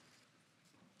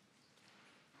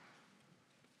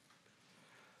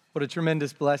What a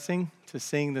tremendous blessing to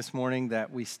sing this morning that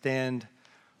we stand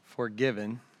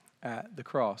forgiven at the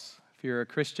cross. If you're a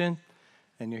Christian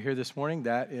and you're here this morning,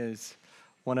 that is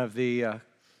one of the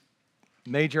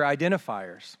major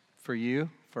identifiers for you,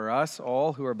 for us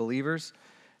all who are believers,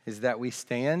 is that we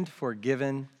stand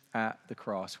forgiven at the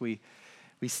cross. We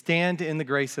stand in the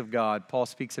grace of God. Paul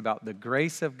speaks about the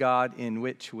grace of God in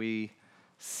which we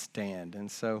stand.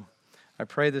 And so I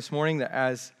pray this morning that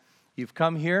as you've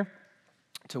come here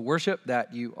to worship,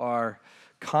 that you are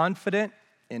confident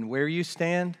in where you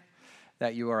stand,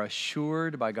 that you are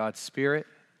assured by God's Spirit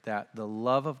that the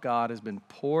love of God has been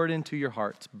poured into your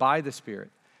hearts by the Spirit,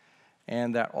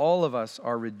 and that all of us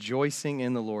are rejoicing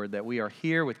in the Lord, that we are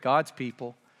here with God's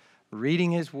people,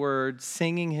 reading His Word,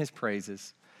 singing His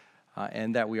praises,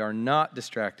 and that we are not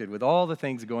distracted with all the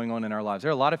things going on in our lives. There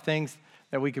are a lot of things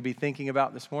that we could be thinking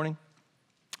about this morning,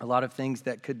 a lot of things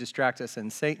that could distract us,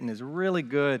 and Satan is really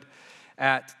good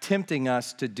at tempting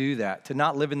us to do that, to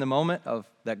not live in the moment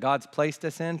that God's placed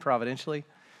us in providentially,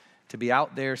 to be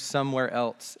out there somewhere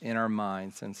else in our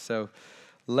minds. And so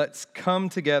let's come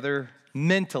together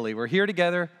mentally. We're here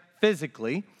together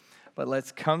physically, but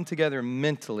let's come together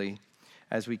mentally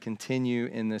as we continue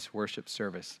in this worship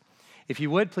service. If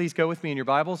you would, please go with me in your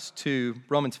Bibles to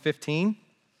Romans 15,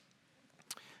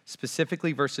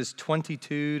 specifically verses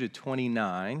 22 to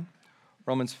 29.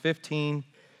 Romans 15,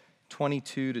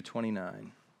 22 to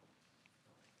 29.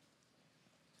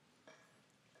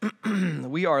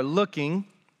 We are looking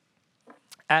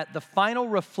at the final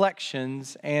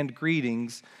reflections and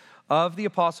greetings of the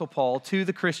Apostle Paul to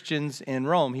the Christians in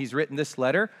Rome. He's written this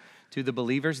letter to the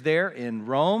believers there in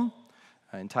Rome,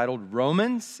 entitled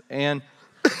Romans, and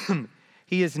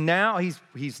he's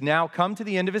now come to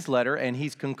the end of his letter, and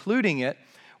he's concluding it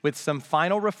with some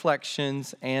final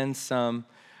reflections and some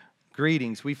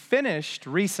greetings. We finished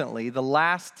recently the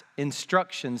last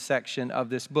instruction section of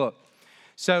this book.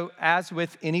 So as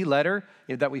with any letter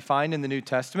that we find in the New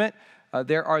Testament,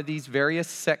 there are these various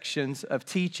sections of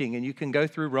teaching, and you can go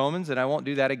through Romans, and I won't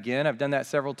do that again. I've done that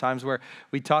several times where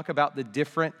we talk about the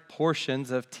different portions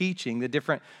of teaching, the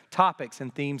different topics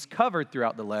and themes covered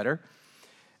throughout the letter.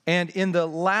 And in the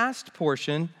last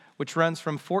portion, which runs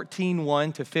from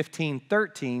 14:1 to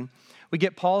 15:13, we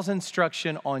get Paul's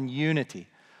instruction on unity,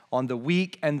 on the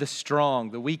weak and the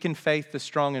strong, the weak in faith, the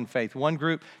strong in faith. One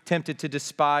group tempted to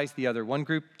despise the other, one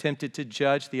group tempted to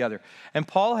judge the other. And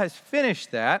Paul has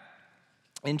finished that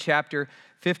in chapter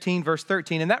 15, verse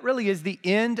 13. And that really is the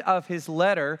end of his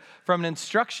letter from an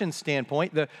instruction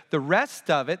standpoint. The rest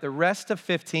of it, the rest of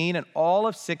 15 and all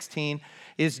of 16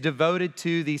 is devoted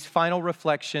to these final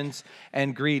reflections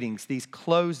and greetings, these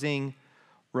closing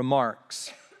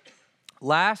remarks.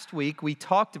 Last week, we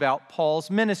talked about Paul's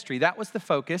ministry. That was the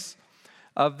focus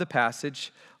of the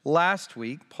passage last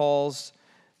week, Paul's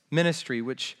ministry,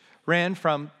 which ran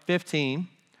from 15,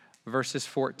 verses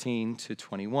 14 to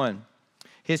 21.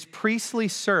 His priestly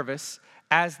service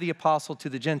as the apostle to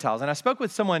the Gentiles. And I spoke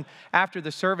with someone after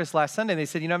the service last Sunday, and they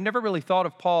said, I've never really thought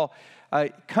of Paul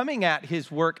coming at his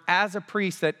work as a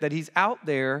priest, that he's out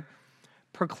there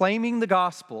proclaiming the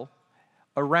gospel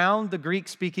around the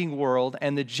Greek-speaking world,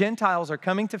 and the Gentiles are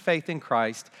coming to faith in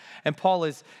Christ, and Paul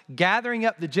is gathering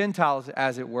up the Gentiles,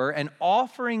 as it were, and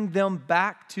offering them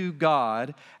back to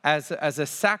God as a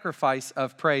sacrifice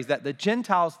of praise, that the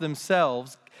Gentiles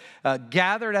themselves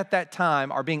gathered at that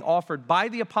time are being offered by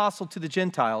the apostle to the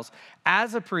Gentiles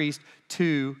as a priest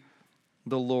to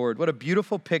the Lord. What a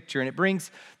beautiful picture. And it brings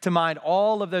to mind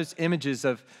all of those images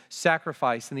of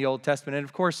sacrifice in the Old Testament. And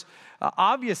of course,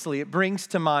 obviously, it brings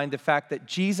to mind the fact that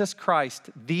Jesus Christ,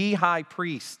 the high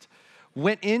priest,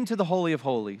 went into the Holy of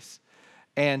Holies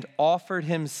and offered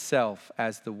himself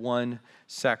as the one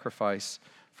sacrifice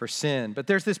for sin. But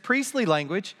there's this priestly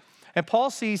language, and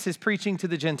Paul sees his preaching to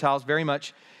the Gentiles very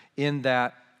much in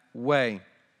that way.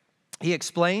 He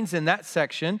explains in that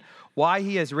section why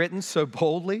he has written so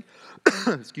boldly,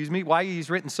 why he's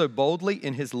written so boldly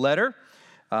in his letter,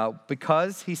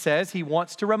 because he says he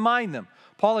wants to remind them.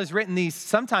 Paul has written these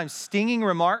sometimes stinging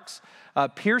remarks,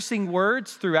 piercing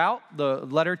words throughout the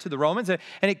letter to the Romans, and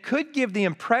it could give the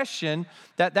impression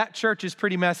that church is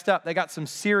pretty messed up. They got some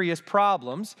serious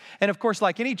problems, and of course,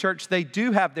 like any church, they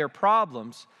do have their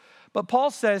problems. But Paul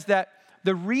says that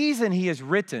the reason he has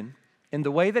written in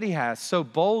the way that he has so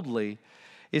boldly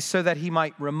is so that he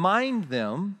might remind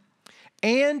them,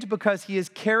 and because he is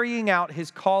carrying out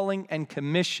his calling and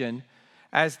commission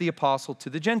as the apostle to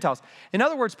the Gentiles. In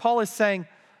other words, Paul is saying,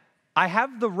 I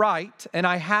have the right and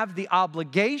I have the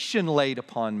obligation laid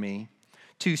upon me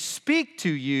to speak to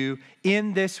you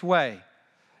in this way,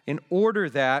 in order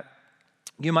that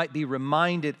you might be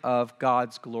reminded of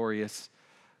God's glorious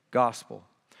gospel.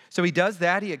 So he does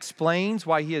that. He explains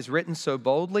why he has written so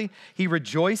boldly. He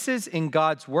rejoices in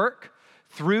God's work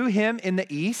through him in the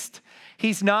East.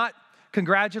 He's not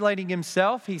congratulating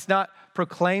himself. He's not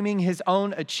proclaiming his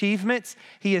own achievements.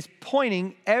 He is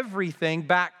pointing everything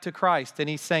back to Christ. And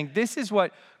he's saying, this is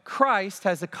what Christ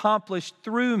has accomplished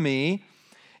through me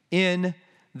in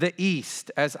the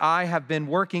East, as I have been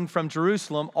working from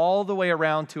Jerusalem all the way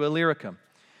around to Illyricum,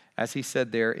 as he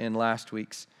said there in last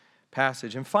week's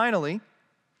passage. And finally,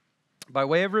 by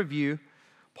way of review,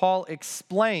 Paul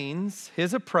explains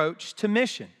his approach to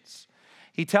missions.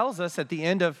 He tells us at the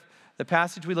end of the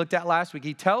passage we looked at last week,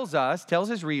 he tells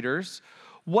his readers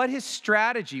what his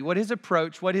strategy, what his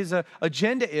approach, what his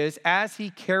agenda is as he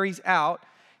carries out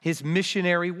his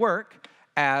missionary work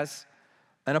as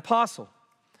an apostle.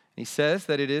 He says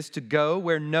that it is to go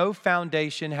where no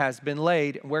foundation has been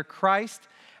laid, where Christ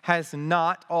has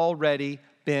not already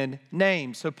been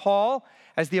named. So Paul,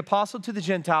 as the apostle to the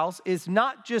Gentiles, is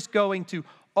not just going to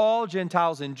all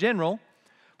Gentiles in general,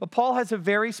 but Paul has a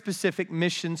very specific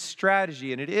mission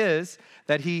strategy, and it is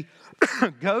that he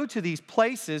go to these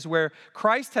places where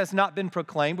Christ has not been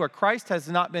proclaimed, where Christ is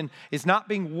not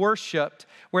being worshiped,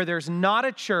 where there's not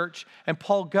a church, and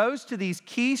Paul goes to these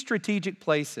key strategic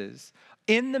places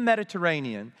in the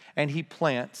Mediterranean, and he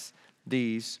plants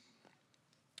these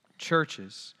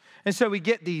churches. And so we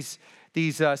get these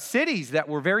cities that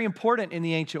were very important in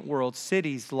the ancient world,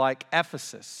 cities like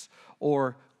Ephesus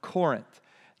or Corinth.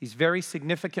 These very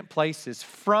significant places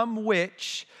from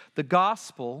which the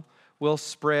gospel will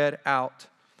spread out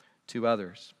to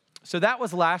others. So that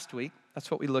was last week.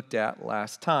 That's what we looked at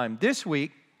last time. This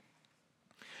week,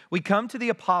 we come to the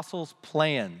apostles'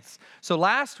 plans. So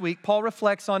last week, Paul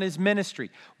reflects on his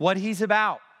ministry, what he's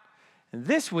about. And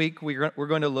this week, we're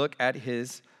going to look at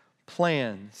his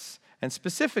plans, and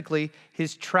specifically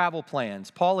his travel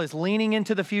plans. Paul is leaning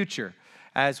into the future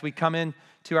as we come in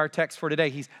to our text for today.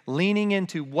 He's leaning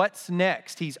into what's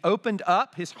next. He's opened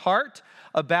up his heart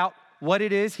about what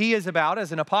it is he is about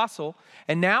as an apostle,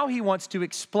 and now he wants to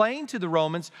explain to the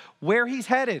Romans where he's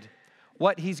headed,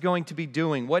 what he's going to be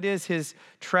doing, what is his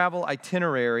travel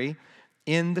itinerary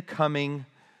in the coming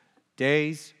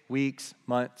days, weeks,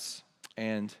 months,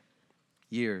 and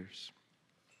years.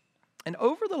 And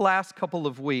over the last couple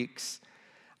of weeks,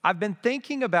 I've been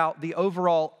thinking about the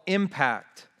overall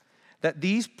impact that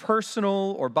these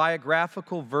personal or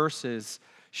biographical verses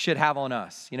should have on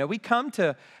us. You know, we come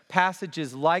to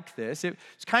passages like this.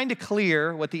 It's kind of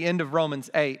clear what the end of Romans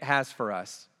 8 has for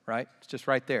us, right? It's just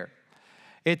right there.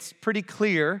 It's pretty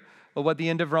clear what the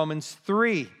end of Romans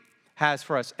 3 has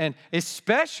for us, and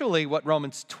especially what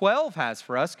Romans 12 has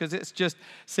for us, because it's just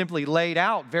simply laid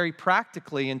out very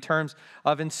practically in terms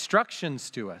of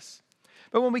instructions to us.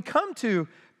 But when we come to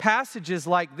passages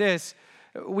like this,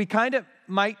 we kind of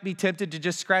might be tempted to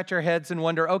just scratch our heads and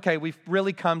wonder, okay, we've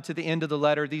really come to the end of the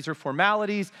letter. These are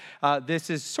formalities. This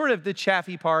is sort of the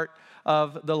chaffy part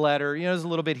of the letter. You know, there's a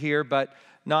little bit here, but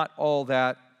not all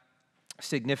that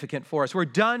significant for us. We're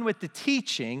done with the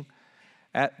teaching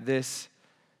at this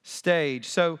stage.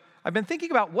 So I've been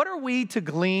thinking about what are we to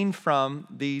glean from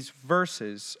these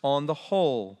verses on the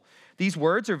whole. These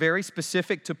words are very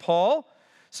specific to Paul.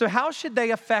 So how should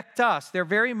they affect us? They're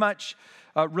very much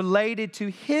related to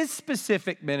his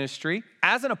specific ministry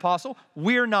as an apostle.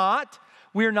 We're not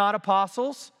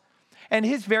apostles. And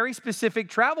his very specific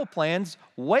travel plans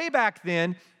way back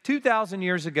then, 2,000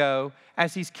 years ago,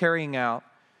 as he's carrying out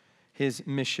his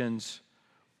missions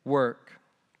work.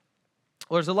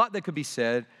 Well, there's a lot that could be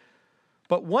said,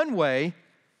 but one way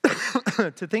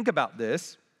to think about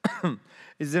this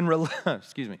is in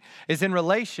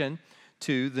relation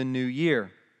to the new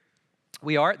year.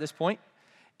 We are at this point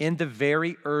in the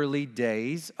very early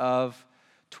days of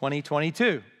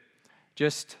 2022,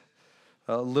 just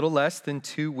a little less than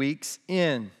 2 weeks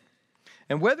in.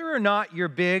 And whether or not you're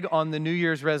big on the New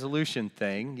Year's resolution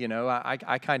thing, you know,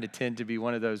 I kind of tend to be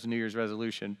one of those New Year's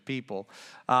resolution people.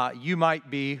 You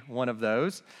might be one of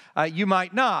those. You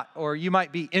might not, or you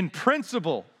might be in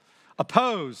principle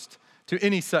opposed to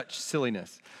any such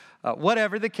silliness.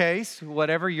 Whatever the case,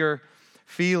 whatever your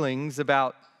feelings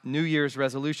about New Year's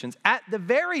resolutions, at the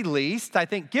very least, I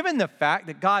think, given the fact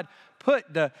that God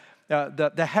put the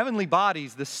heavenly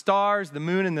bodies, the stars, the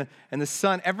moon, and the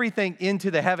sun, everything into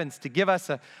the heavens to give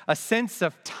us a sense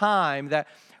of time, that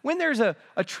when there's a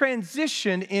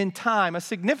transition in time, a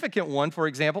significant one, for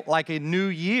example, like a new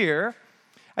year,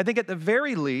 I think at the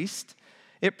very least,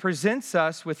 it presents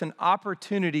us with an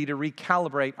opportunity to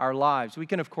recalibrate our lives. We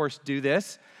can, of course, do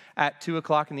this at 2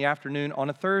 o'clock in the afternoon on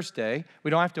a Thursday.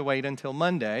 We don't have to wait until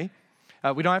Monday.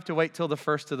 We don't have to wait till the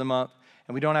first of the month.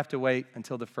 and we don't have to wait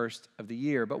until the first of the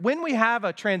year. But when we have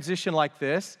a transition like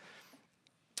this,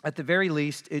 at the very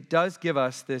least, it does give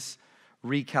us this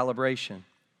recalibration.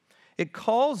 It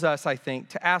calls us, I think,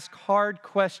 to ask hard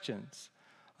questions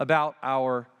about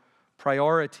our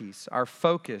priorities, our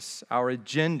focus, our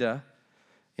agenda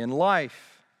in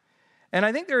life. And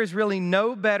I think there is really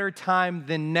no better time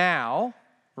than now,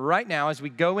 right now, as we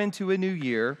go into a new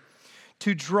year,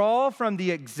 to draw from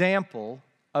the example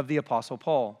of the Apostle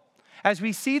Paul. As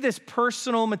we see this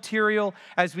personal material,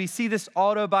 as we see this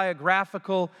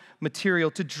autobiographical material,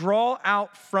 to draw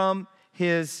out from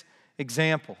his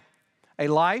example. A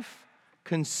life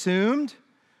consumed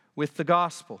with the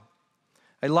gospel.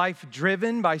 A life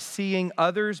driven by seeing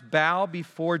others bow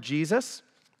before Jesus.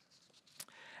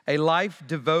 A life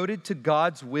devoted to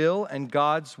God's will and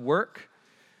God's work,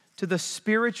 to the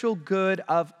spiritual good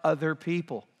of other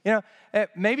people. You know,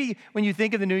 maybe when you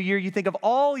think of the new year, you think of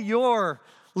all your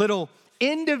little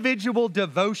individual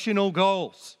devotional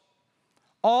goals,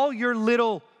 all your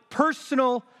little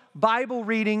personal Bible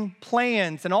reading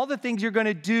plans, and all the things you're going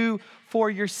to do for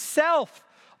yourself,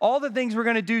 all the things we're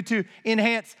going to do to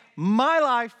enhance my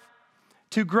life,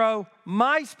 to grow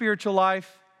my spiritual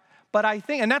life. But I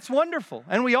think, and that's wonderful,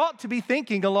 and we ought to be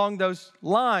thinking along those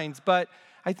lines, but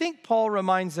I think Paul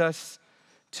reminds us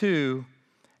too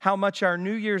how much our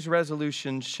New Year's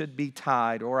resolutions should be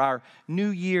tied, or our New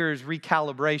Year's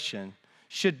recalibration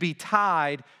should be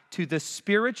tied to the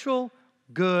spiritual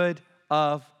good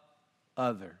of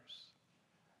others.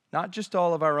 Not just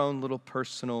all of our own little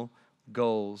personal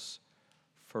goals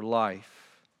for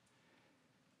life.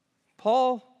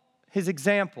 Paul, his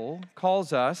example,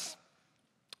 calls us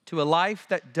to a life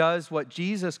that does what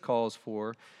Jesus calls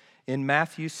for in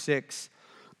Matthew 6,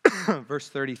 verse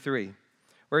 33,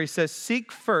 where he says,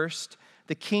 "Seek first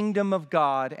the kingdom of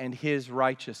God and his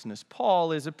righteousness."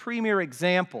 Paul is a premier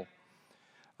example.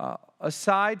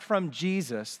 Aside from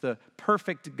Jesus, the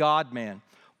perfect God-man,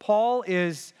 Paul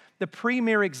is the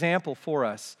premier example for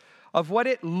us of what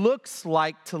it looks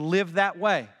like to live that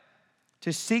way,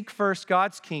 to seek first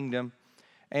God's kingdom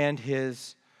and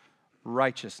his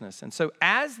righteousness. And so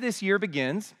as this year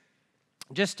begins,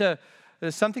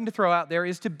 there's something to throw out there,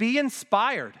 is to be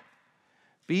inspired.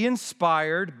 Be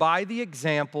inspired by the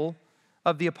example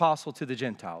of the apostle to the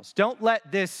Gentiles. Don't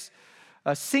let this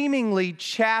seemingly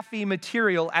chaffy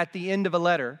material at the end of a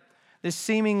letter, this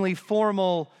seemingly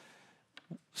formal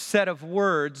set of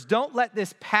words, don't let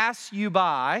this pass you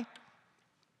by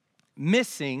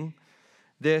missing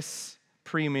this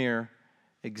premier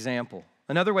example.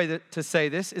 Another way to say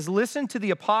this is listen to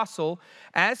the apostle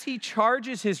as he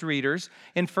charges his readers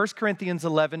in 1 Corinthians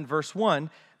 11, verse 1,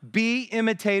 "Be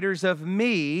imitators of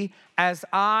me as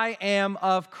I am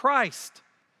of Christ."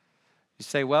 You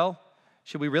say, well,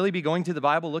 should we really be going to the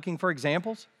Bible looking for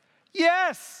examples?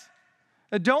 Yes!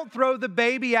 Don't throw the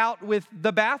baby out with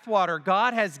the bathwater.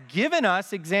 God has given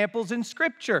us examples in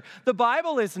Scripture. The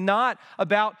Bible is not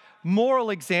about moral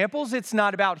examples. It's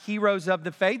not about heroes of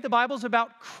the faith. The Bible's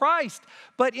about Christ.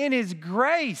 But in His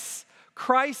grace,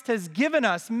 Christ has given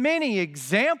us many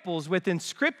examples within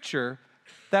Scripture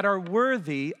that are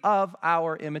worthy of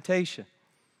our imitation.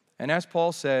 And as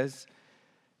Paul says,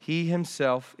 he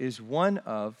himself is one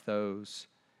of those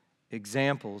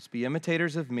examples. Be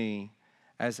imitators of me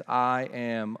as I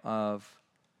am of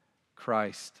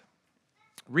Christ.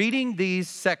 Reading these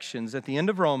sections at the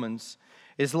end of Romans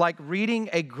is like reading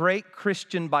a great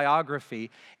Christian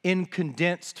biography in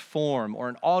condensed form, or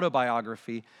an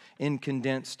autobiography in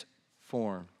condensed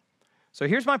form. So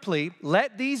here's my plea.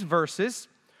 Let these verses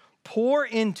pour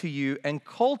into you and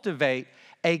cultivate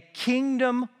a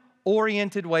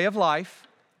kingdom-oriented way of life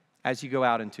as you go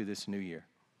out into this new year.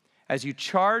 As you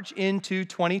charge into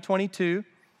 2022,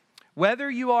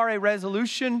 whether you are a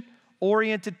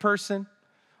resolution-oriented person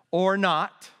or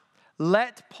not,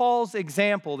 let Paul's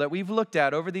example that we've looked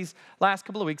at over these last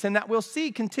couple of weeks, and that we'll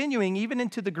see continuing even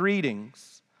into the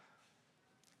greetings,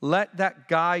 let that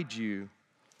guide you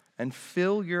and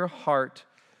fill your heart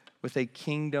with a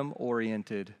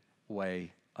kingdom-oriented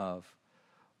way of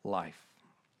life.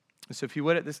 So if you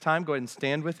would at this time, go ahead and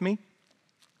stand with me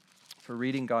for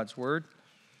reading God's word.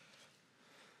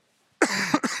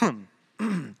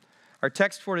 Our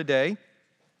text for today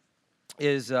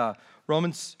is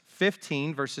Romans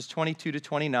 15, verses 22 to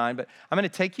 29. But I'm going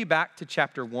to take you back to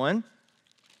chapter 1.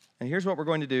 And here's what we're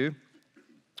going to do.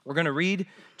 We're going to read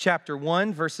chapter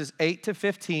 1, verses 8 to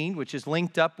 15, which is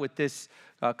linked up with this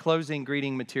closing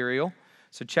greeting material.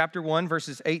 So chapter 1,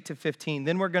 verses 8 to 15.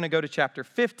 Then we're going to go to chapter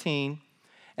 15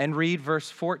 and read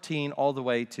verse 14 all the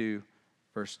way to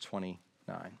verse 29.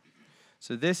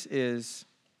 So this is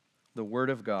the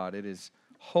word of God. It is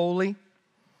holy,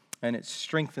 and it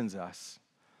strengthens us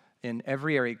in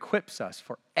every area, equips us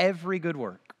for every good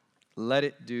work. Let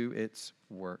it do its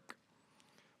work.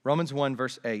 Romans 1,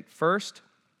 verse 8. First,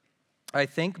 I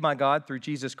thank my God through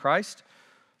Jesus Christ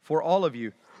for all of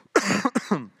you,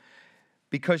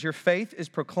 because your faith is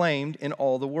proclaimed in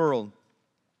all the world.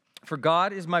 For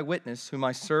God is my witness, whom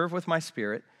I serve with my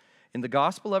spirit in the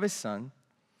gospel of his Son,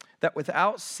 that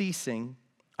without ceasing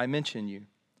I mention you,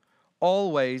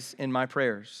 always in my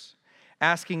prayers,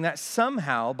 asking that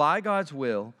somehow, by God's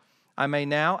will, I may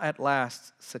now at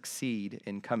last succeed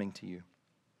in coming to you.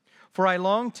 For I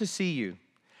long to see you,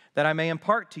 that I may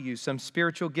impart to you some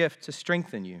spiritual gift to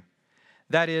strengthen you.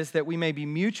 That is, that we may be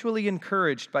mutually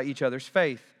encouraged by each other's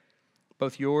faith,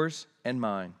 both yours and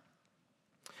mine.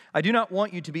 I do not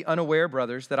want you to be unaware,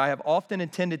 brothers, that I have often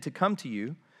intended to come to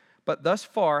you, but thus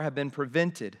far have been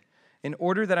prevented, in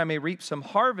order that I may reap some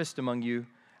harvest among you,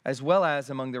 as well as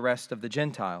among the rest of the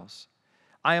Gentiles.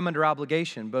 I am under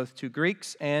obligation both to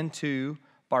Greeks and to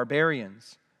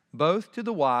barbarians, both to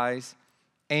the wise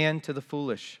and to the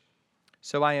foolish.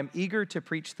 So I am eager to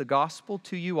preach the gospel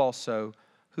to you also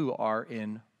who are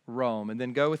in Rome. And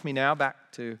then go with me now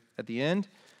back to, at the end,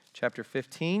 chapter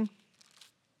 15.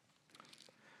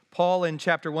 Paul in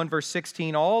chapter 1, verse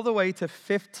 16, all the way to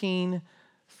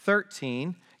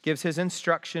 15:13, gives his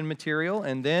instruction material.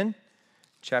 And then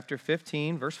chapter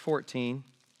 15, verse 14,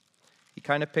 he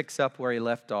kind of picks up where he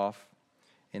left off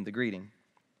in the greeting.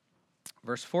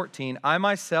 Verse 14, I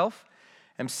myself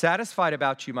am satisfied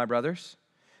about you, my brothers,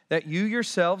 that you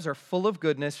yourselves are full of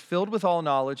goodness, filled with all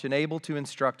knowledge, and able to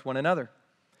instruct one another.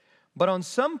 But on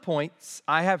some points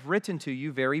I have written to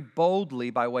you very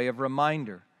boldly by way of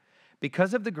reminder,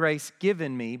 because of the grace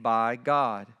given me by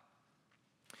God,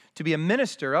 to be a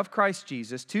minister of Christ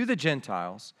Jesus to the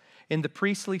Gentiles in the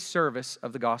priestly service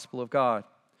of the gospel of God,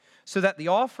 so that the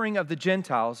offering of the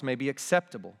Gentiles may be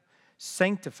acceptable,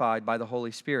 sanctified by the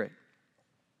Holy Spirit.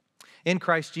 In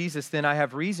Christ Jesus, then, I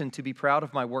have reason to be proud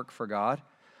of my work for God,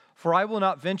 for I will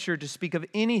not venture to speak of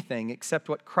anything except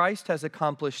what Christ has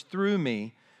accomplished through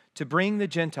me to bring the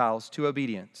Gentiles to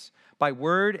obedience, by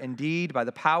word and deed, by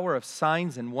the power of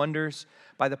signs and wonders,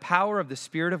 by the power of the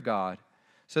Spirit of God,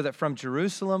 so that from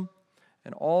Jerusalem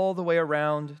and all the way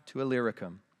around to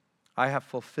Illyricum, I have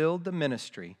fulfilled the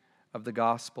ministry of the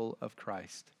gospel of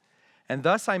Christ. And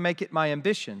thus I make it my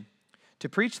ambition to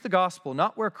preach the gospel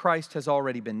not where Christ has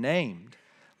already been named,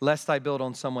 lest I build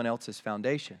on someone else's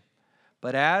foundation.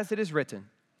 But as it is written,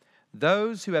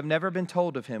 those who have never been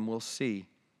told of him will see,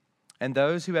 and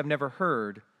those who have never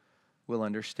heard will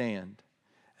understand.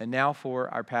 And now for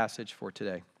our passage for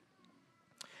today.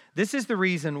 This is the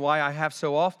reason why I have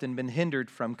so often been hindered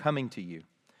from coming to you.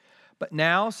 But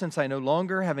now, since I no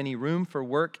longer have any room for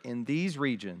work in these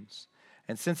regions,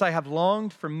 and since I have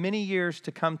longed for many years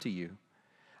to come to you,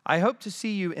 I hope to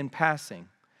see you in passing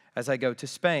as I go to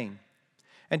Spain,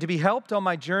 and to be helped on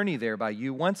my journey there by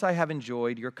you once I have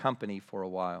enjoyed your company for a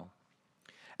while.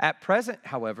 At present,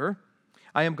 however,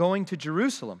 I am going to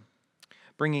Jerusalem,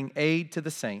 bringing aid to the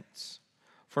saints.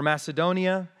 For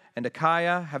Macedonia and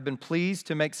Achaia have been pleased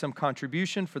to make some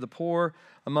contribution for the poor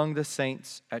among the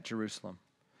saints at Jerusalem.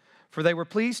 For they were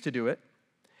pleased to do it,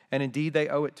 and indeed they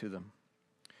owe it to them.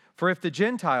 For if the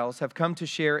Gentiles have come to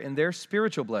share in their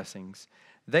spiritual blessings,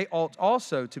 they ought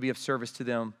also to be of service to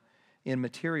them in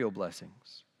material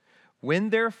blessings. When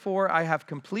therefore I have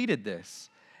completed this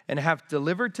and have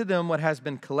delivered to them what has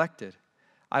been collected,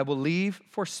 I will leave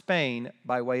for Spain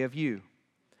by way of you.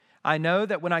 I know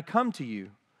that when I come to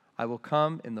you, I will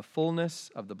come in the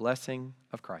fullness of the blessing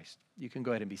of Christ. You can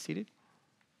go ahead and be seated.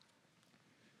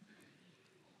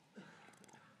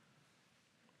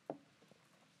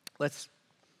 Let's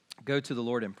go to the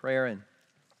Lord in prayer and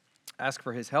ask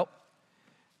for his help,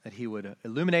 that he would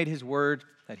illuminate his word,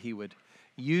 that he would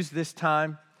use this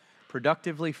time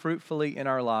productively, fruitfully in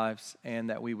our lives,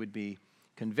 and that we would be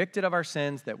convicted of our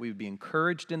sins, that we would be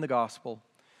encouraged in the gospel,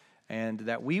 and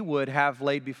that we would have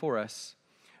laid before us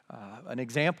an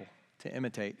example to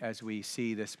imitate as we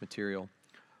see this material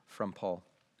from Paul.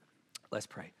 Let's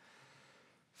pray.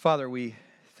 Father, we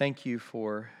thank you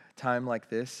for time like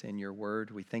this in your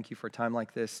word. We thank you for time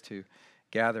like this to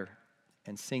gather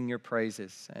and sing your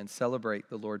praises and celebrate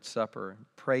the Lord's Supper and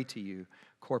pray to you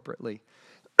corporately.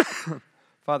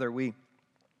 Father, we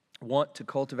want to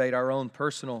cultivate our own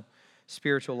personal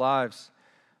spiritual lives,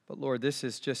 but Lord, this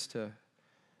is just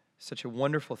such a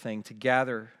wonderful thing to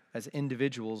gather as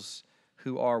individuals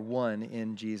who are one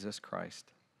in Jesus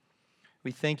Christ.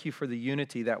 We thank you for the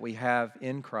unity that we have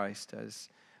in Christ as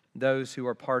those who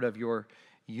are part of your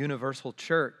universal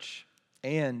church,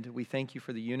 and we thank you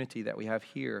for the unity that we have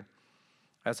here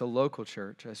as a local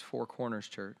church, as Four Corners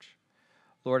Church.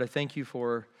 Lord, I thank you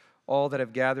for all that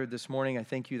have gathered this morning. I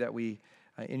thank you that we,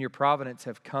 in your providence,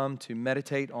 have come to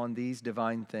meditate on these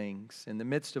divine things. In the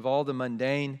midst of all the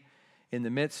mundane, in the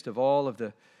midst of all of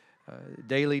the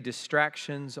daily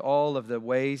distractions, all of the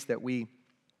ways that we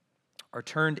are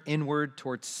turned inward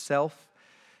towards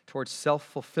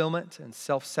self-fulfillment and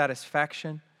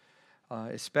self-satisfaction,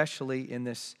 especially in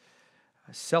this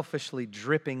selfishly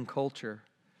dripping culture.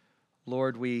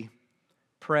 Lord, we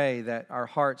pray that our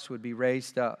hearts would be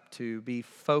raised up to be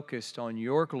focused on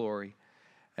your glory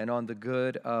and on the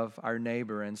good of our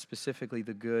neighbor, and specifically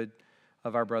the good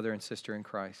of our brother and sister in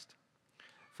Christ.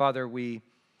 Father, we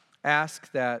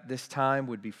ask that this time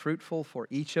would be fruitful for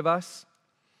each of us,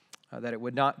 that it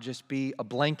would not just be a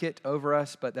blanket over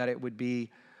us, but that it would be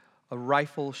a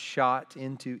rifle shot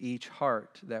into each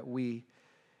heart, that we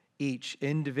each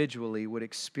individually would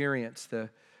experience the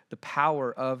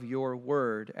power of your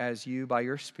word as you, by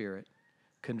your Spirit,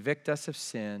 convict us of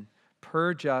sin,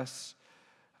 purge us,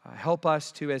 help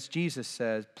us to, as Jesus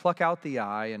says, pluck out the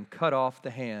eye and cut off the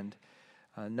hand,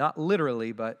 not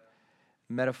literally, but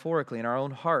metaphorically in our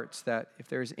own hearts, that if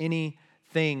there's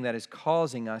anything that is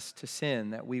causing us to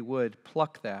sin, that we would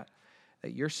pluck that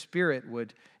your Spirit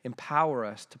would empower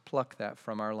us to pluck that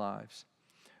from our lives.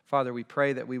 Father, we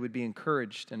pray that we would be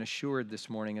encouraged and assured this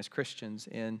morning as Christians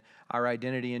in our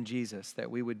identity in Jesus,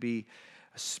 that we would be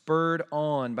spurred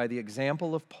on by the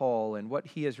example of Paul and what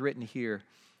he has written here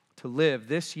to live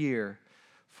this year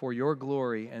for your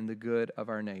glory and the good of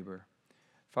our neighbor.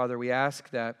 Father, we ask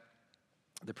that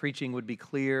the preaching would be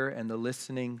clear and the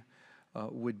listening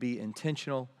would be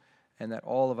intentional, and that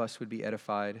all of us would be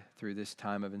edified through this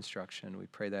time of instruction. We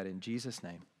pray that in Jesus'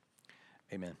 name.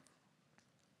 Amen.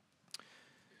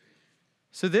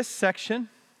 So this section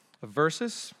of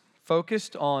verses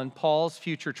focused on Paul's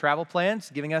future travel plans,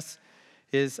 giving us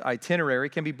his itinerary,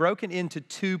 can be broken into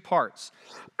two parts,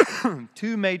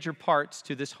 two major parts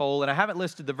to this whole. And I haven't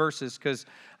listed the verses because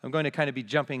I'm going to kind of be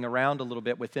jumping around a little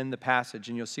bit within the passage,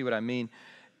 and you'll see what I mean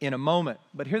in a moment.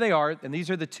 But here they are, and these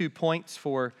are the 2 points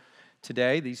for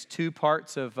today, these 2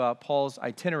 parts of Paul's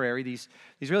itinerary, these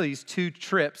 2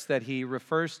 trips that he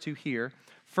refers to here.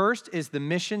 First is the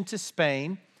mission to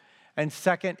Spain, and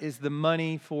second is the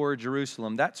money for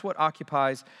Jerusalem. That's what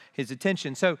occupies his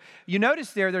attention. So you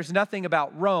notice there's nothing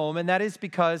about Rome, and that is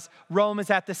because Rome is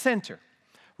at the center.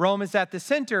 Rome is at the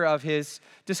center of his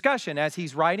discussion. As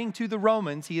he's writing to the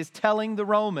Romans, he is telling the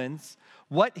Romans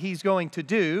what he's going to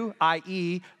do,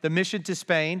 i.e., the mission to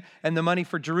Spain and the money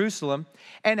for Jerusalem,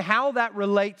 and how that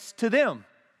relates to them,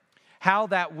 how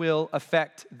that will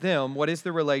affect them. What is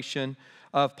the relation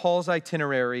of Paul's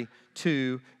itinerary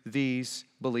to these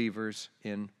believers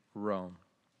in Rome?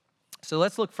 So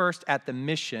let's look first at the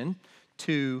mission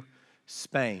to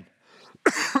Spain.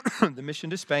 The mission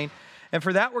to Spain. And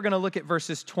for that, we're going to look at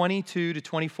verses 22 to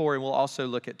 24, and we'll also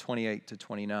look at 28 to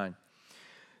 29.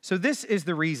 So this is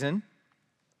the reason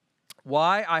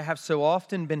why I have so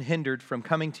often been hindered from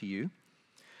coming to you.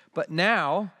 But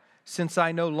now, since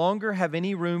I no longer have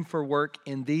any room for work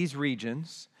in these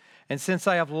regions, and since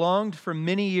I have longed for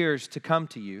many years to come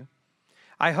to you,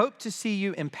 I hope to see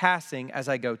you in passing as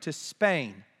I go to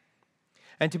Spain,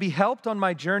 and to be helped on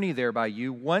my journey there by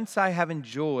you once I have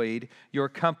enjoyed your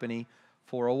company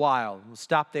for a while. We'll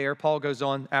stop there. Paul goes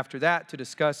on after that to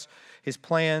discuss his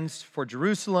plans for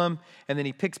Jerusalem, and then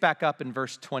he picks back up in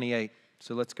verse 28.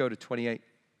 So let's go to 28.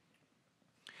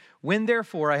 When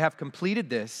therefore I have completed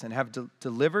this and have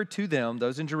delivered to them,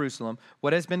 those in Jerusalem,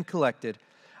 what has been collected,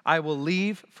 I will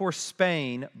leave for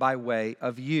Spain by way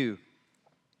of you.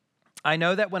 I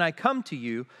know that when I come to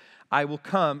you, I will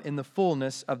come in the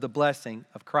fullness of the blessing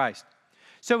of Christ.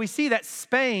 So we see that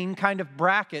Spain kind of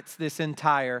brackets this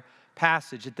entire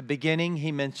passage. At the beginning,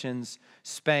 he mentions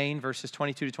Spain, verses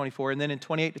 22 to 24, and then in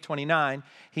 28 to 29,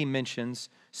 he mentions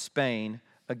Spain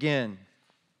again.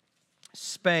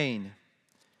 Spain.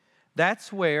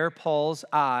 That's where Paul's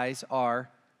eyes are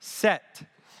set.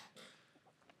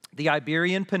 The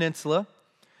Iberian Peninsula,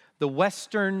 the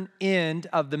western end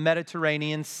of the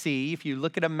Mediterranean Sea. If you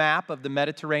look at a map of the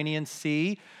Mediterranean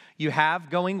Sea, you have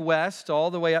going west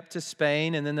all the way up to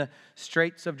Spain, and then the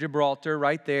Straits of Gibraltar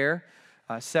right there,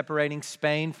 separating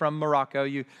Spain from Morocco.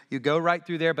 You go right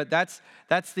through there, but that's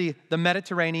the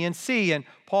Mediterranean Sea. And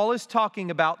Paul is talking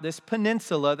about this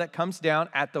peninsula that comes down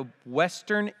at the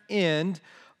western end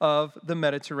of the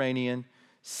Mediterranean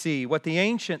Sea, what the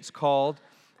ancients called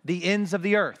the ends of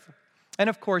the earth. And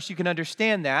of course, you can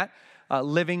understand that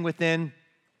living within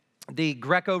the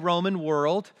Greco-Roman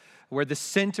world, We're the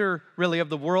center, really, of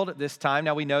the world at this time.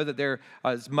 Now we know that there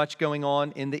is much going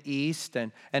on in the East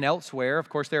and elsewhere. Of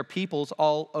course, there are peoples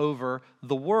all over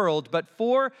the world. But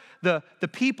for the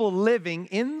people living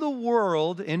in the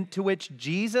world into which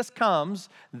Jesus comes,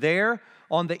 there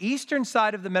on the eastern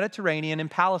side of the Mediterranean in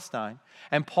Palestine,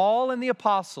 and Paul and the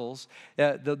apostles,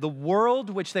 the world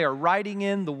which they are writing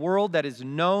in, the world that is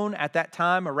known at that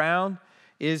time around,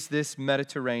 is this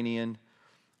Mediterranean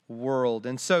world.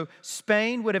 And so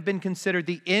Spain would have been considered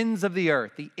the ends of the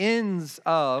earth, the ends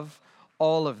of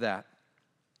all of that.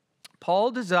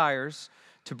 Paul desires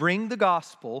to bring the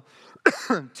gospel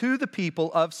to the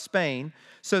people of Spain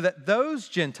so that those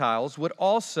Gentiles would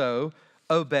also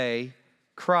obey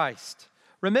Christ.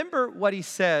 Remember what he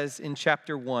says in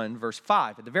chapter 1, verse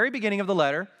 5. At the very beginning of the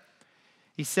letter,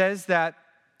 he says that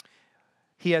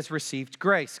he has received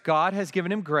grace. God has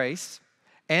given him grace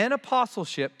and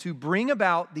apostleship to bring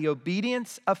about the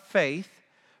obedience of faith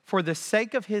for the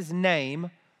sake of his name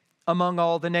among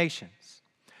all the nations.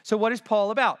 So what is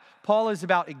Paul about? Paul is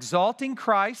about exalting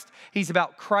Christ. He's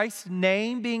about Christ's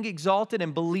name being exalted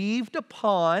and believed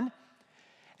upon.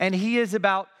 And he is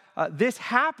about this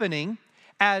happening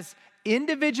as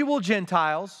individual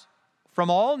Gentiles from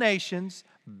all nations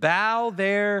bow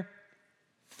their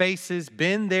faces,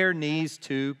 bend their knees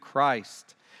to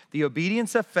Christ. The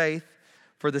obedience of faith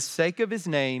for the sake of his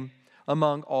name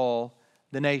among all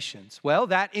the nations. Well,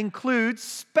 that includes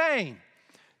Spain,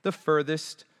 the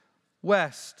furthest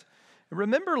west.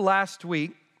 Remember last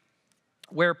week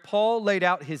where Paul laid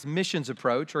out his missions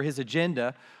approach or his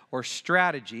agenda or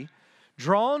strategy.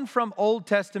 Drawn from Old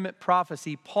Testament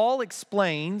prophecy, Paul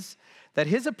explains that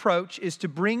his approach is to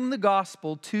bring the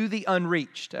gospel to the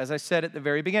unreached, as I said at the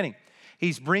very beginning.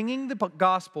 He's bringing the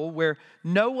gospel where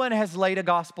no one has laid a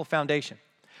gospel foundation,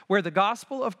 where the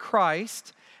gospel of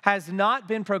Christ has not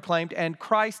been proclaimed and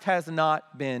Christ has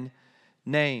not been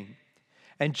named.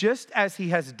 And just as he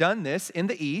has done this in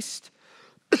the east,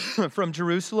 from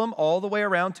Jerusalem all the way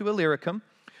around to Illyricum,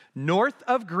 north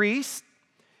of Greece,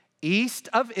 east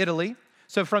of Italy,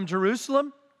 so from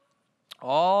Jerusalem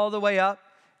all the way up,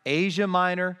 Asia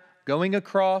Minor, going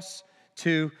across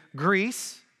to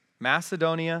Greece,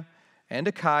 Macedonia, and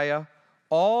Achaia,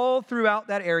 all throughout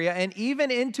that area, and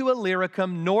even into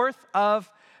Illyricum, north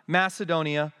of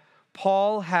Macedonia,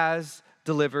 Paul has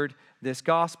delivered this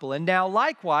gospel. And now,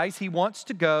 likewise, he wants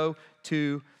to go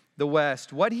to the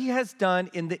west. What he has done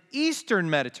in the eastern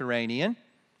Mediterranean,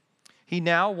 he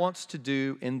now wants to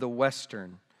do in the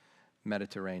western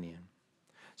Mediterranean.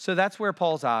 So that's where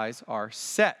Paul's eyes are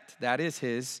set. That is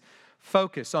his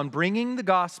focus, on bringing the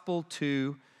gospel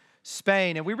to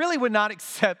Spain. And we really would not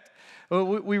expect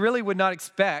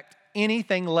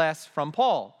anything less from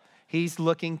Paul. He's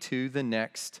looking to the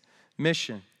next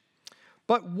mission.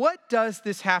 But what does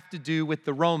this have to do with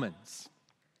the Romans?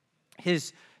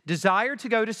 His desire to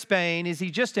go to Spain, is he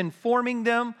just informing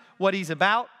them what he's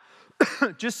about?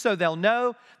 Just so they'll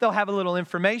know, they'll have a little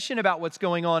information about what's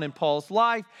going on in Paul's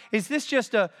life. Is this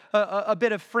just a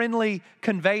bit of friendly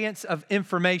conveyance of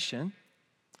information?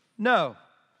 No.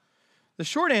 The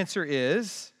short answer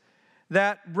is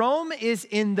that Rome is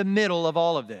in the middle of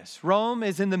all of this. Rome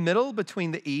is in the middle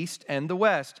between the east and the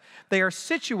west. They are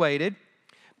situated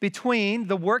between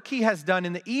the work he has done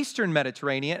in the eastern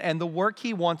Mediterranean and the work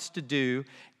he wants to do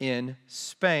in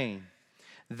Spain.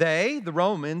 They, the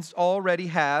Romans, already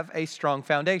have a strong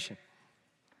foundation.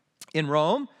 In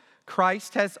Rome,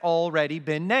 Christ has already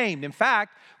been named. In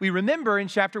fact, we remember in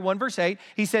chapter 1, verse 8,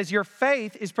 he says, your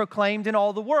faith is proclaimed in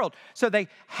all the world. So they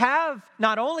have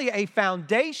not only a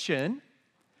foundation,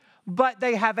 but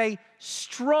they have a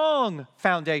strong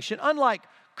foundation. Unlike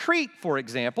Crete, for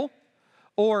example,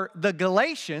 or the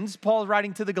Galatians, Paul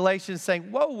writing to the Galatians saying,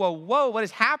 whoa, what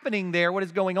is happening there? What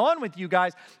is going on with you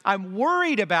guys? I'm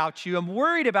worried about you. I'm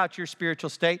worried about your spiritual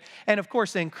state. And of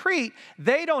course, in Crete,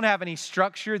 they don't have any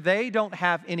structure. They don't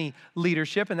have any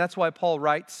leadership. And that's why Paul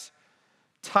writes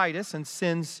Titus and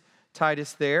sends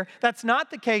Titus there. That's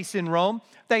not the case in Rome.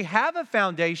 They have a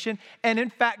foundation. And in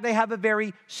fact, they have a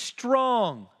very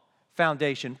strong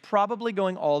foundation, probably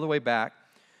going all the way back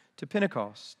to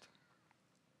Pentecost.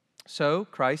 So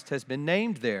Christ has been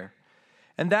named there.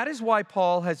 And that is why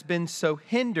Paul has been so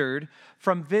hindered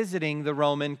from visiting the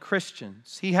Roman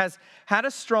Christians. He has had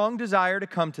a strong desire to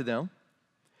come to them,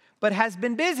 but has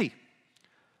been busy.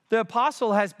 The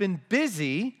apostle has been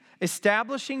busy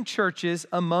establishing churches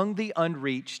among the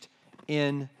unreached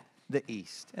in the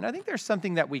East. And I think there's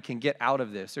something that we can get out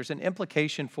of this. There's an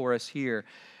implication for us here,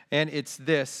 and it's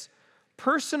this.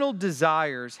 Personal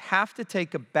desires have to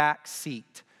take a back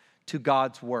seat to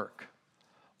God's work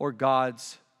or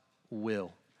God's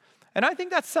will. And I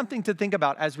think that's something to think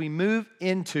about as we move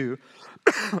into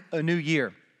a new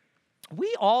year.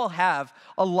 We all have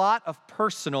a lot of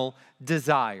personal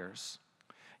desires.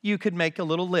 You could make a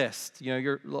little list, a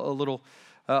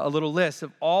little list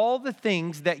of all the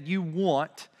things that you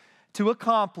want to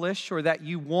accomplish or that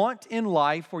you want in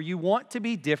life or you want to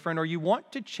be different or you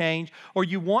want to change or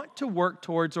you want to work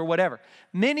towards or whatever.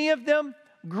 Many of them,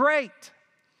 great.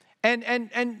 And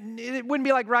it wouldn't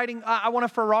be like writing, I want a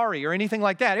Ferrari or anything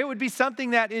like that. It would be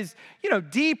something that is,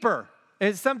 deeper.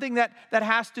 It's something that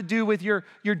has to do with your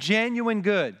genuine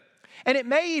good. And it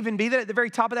may even be that at the very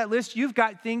top of that list, you've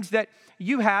got things that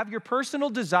you have, your personal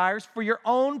desires for your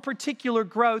own particular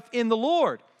growth in the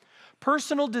Lord.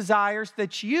 Personal desires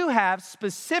that you have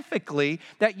specifically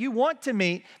that you want to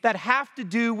meet that have to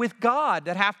do with God,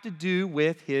 that have to do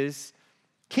with His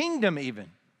kingdom even.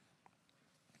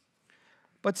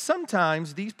 But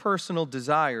sometimes these personal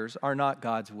desires are not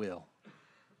God's will.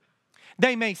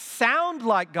 They may sound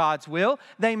like God's will.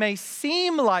 They may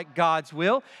seem like God's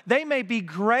will. They may be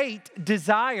great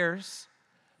desires,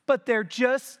 but they're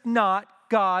just not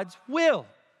God's will.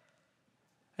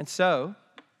 And so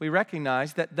we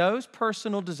recognize that those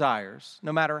personal desires,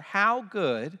 no matter how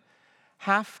good,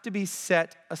 have to be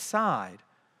set aside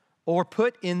or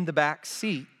put in the back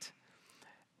seat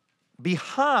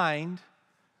behind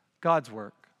God's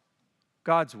work,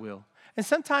 God's will. And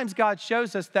sometimes God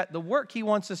shows us that the work He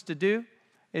wants us to do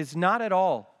is not at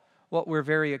all what we're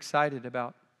very excited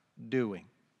about doing.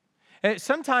 And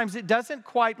sometimes it doesn't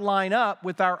quite line up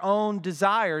with our own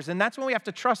desires, and that's when we have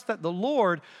to trust that the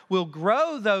Lord will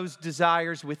grow those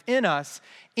desires within us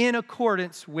in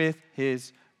accordance with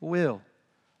His will.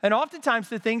 And oftentimes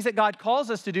the things that God calls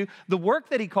us to do, the work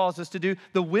that He calls us to do,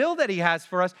 the will that He has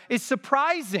for us is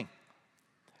surprising.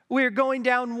 We're going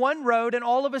down one road and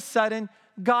all of a sudden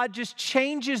God just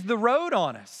changes the road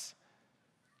on us.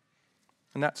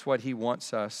 And that's what He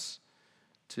wants us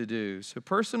to do. So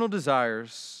personal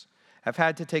desires have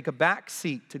had to take a back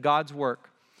seat to God's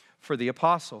work for the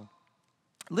apostle.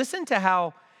 Listen to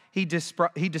how he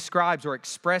describes or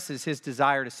expresses his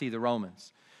desire to see the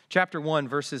Romans. Chapter 1,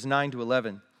 verses 9 to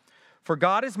 11. For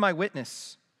God is my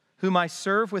witness, whom I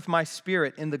serve with my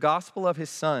spirit in the gospel of His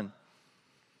Son,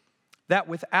 that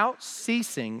without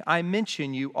ceasing I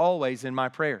mention you always in my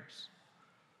prayers,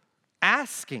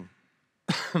 asking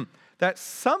that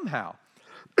somehow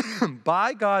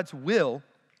by God's will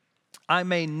I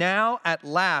may now at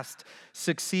last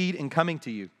succeed in coming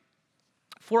to you.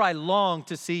 For I long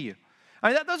to see you. I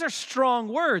mean, those are strong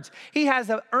words. He has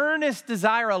an earnest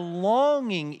desire, a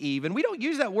longing even. We don't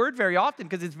use that word very often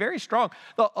because it's very strong.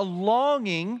 A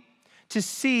longing to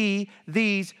see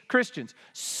these Christians.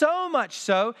 So much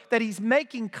so that he's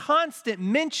making constant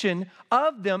mention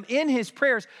of them in his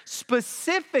prayers,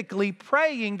 specifically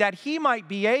praying that he might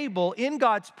be able, in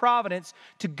God's providence,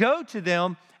 to go to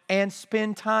them and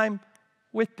spend time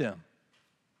with them.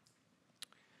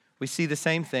 We see the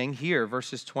same thing here,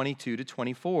 verses 22 to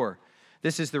 24.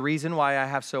 This is the reason why I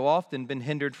have so often been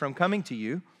hindered from coming to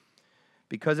you,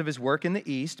 because of his work in the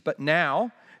east. But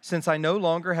now, since I no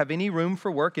longer have any room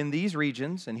for work in these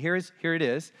regions, and here it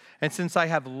is, and since I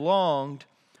have longed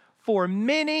for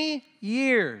many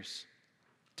years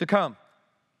to come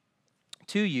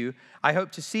to you, I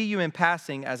hope to see you in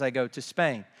passing as I go to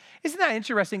Spain. Isn't that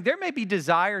interesting? There may be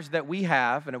desires that we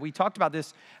have, and we talked about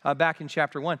this back in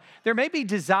chapter 1. There may be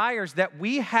desires that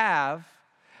we have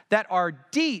that are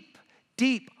deep,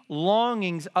 deep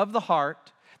longings of the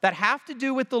heart that have to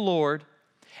do with the Lord,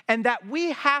 and that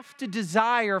we have to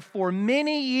desire for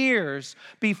many years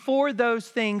before those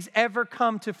things ever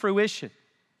come to fruition,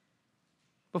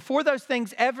 before those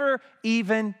things ever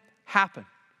even happen.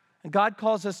 And God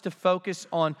calls us to focus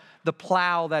on the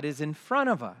plow that is in front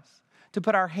of us, to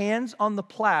put our hands on the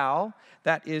plow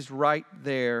that is right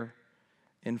there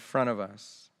in front of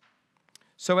us.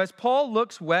 So as Paul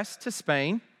looks west to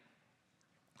Spain,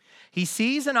 he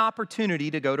sees an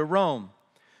opportunity to go to Rome,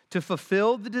 to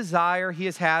fulfill the desire he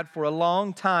has had for a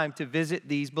long time to visit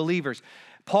these believers.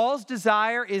 Paul's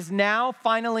desire is now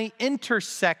finally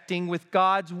intersecting with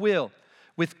God's will,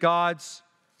 with God's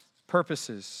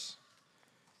purposes.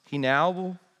 He now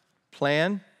will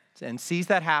plan and sees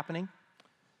that happening,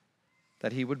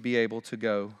 that he would be able to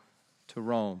go to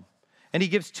Rome. And he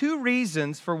gives two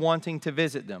reasons for wanting to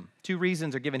visit them. Two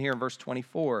reasons are given here in verse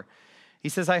 24. He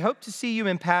says, I hope to see you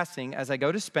in passing as I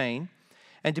go to Spain,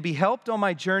 and to be helped on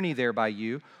my journey there by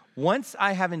you, once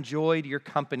I have enjoyed your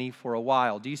company for a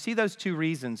while. Do you see those two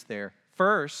reasons there?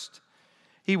 First,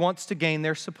 he wants to gain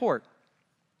their support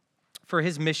for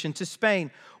his mission to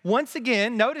Spain. Once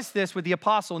again, notice this with the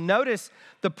apostle. Notice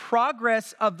the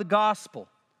progress of the gospel.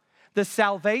 the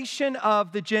salvation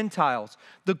of the Gentiles,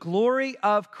 the glory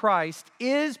of Christ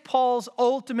is Paul's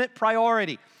ultimate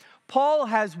priority. Paul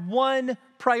has one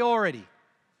priority,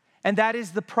 and that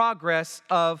is the progress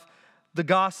of the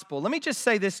gospel. Let me just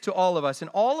say this to all of us. In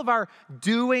all of our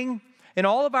doing, in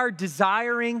all of our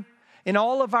desiring, in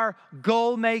all of our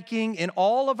goal making, in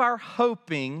all of our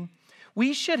hoping,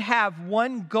 we should have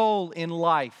one goal in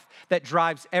life that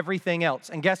drives everything else.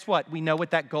 And guess what? We know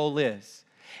what that goal is.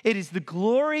 It is the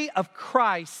glory of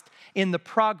Christ in the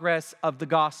progress of the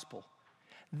gospel.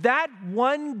 That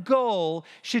one goal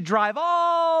should drive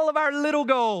all of our little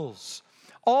goals,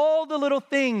 all the little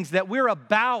things that we're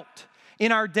about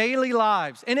in our daily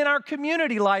lives and in our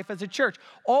community life as a church.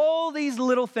 All these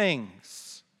little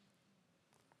things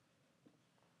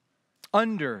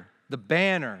under the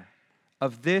banner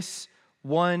of this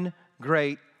one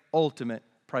great ultimate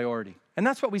priority. And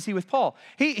that's what we see with Paul.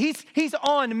 He's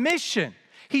on mission.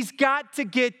 He's got to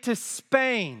get to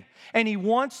Spain, and he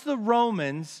wants the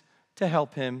Romans to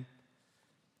help him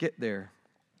get there.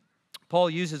 Paul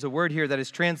uses a word here that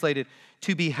is translated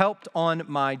to be helped on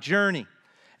my journey.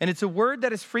 And it's a word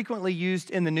that is frequently used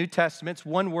in the New Testament. It's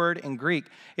one word in Greek.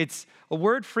 It's a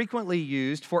word frequently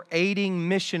used for aiding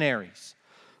missionaries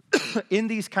in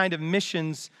these kind of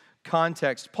missions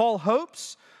contexts. Paul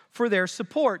hopes for their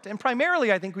support. And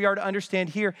primarily, I think we are to understand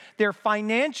here their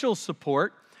financial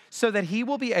support so that he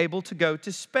will be able to go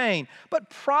to Spain. But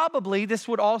probably this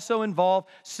would also involve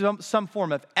some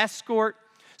form of escort,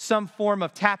 some form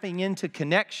of tapping into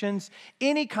connections,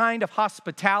 any kind of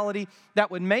hospitality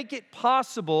that would make it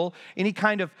possible, any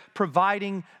kind of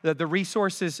providing the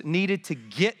resources needed to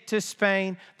get to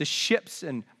Spain, the ships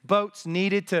and boats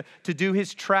needed to do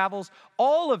his travels,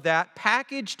 all of that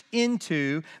packaged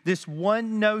into this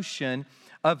one notion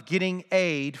of getting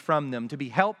aid from them, to be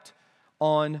helped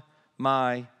on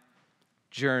my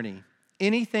journey.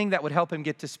 Anything that would help him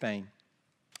get to Spain,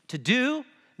 to do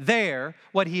there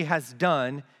what he has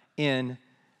done in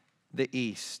the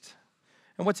East.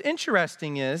 And what's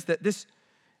interesting is that this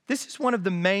is one of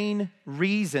the main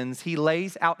reasons he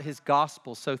lays out his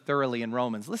gospel so thoroughly in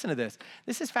Romans. Listen to this.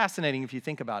 This is fascinating if you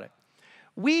think about it.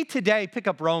 We today pick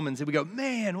up Romans and we go,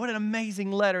 man, what an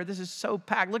amazing letter. This is so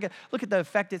packed. Look at the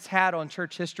effect it's had on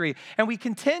church history. And we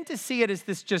can tend to see it as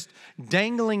this just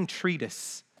dangling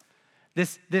treatise,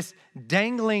 this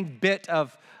dangling bit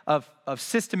of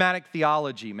systematic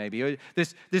theology, maybe,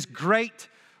 this great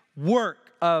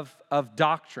work of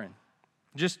doctrine,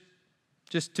 just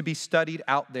to be studied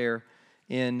out there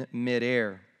in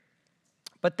midair.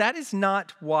 But that is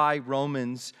not why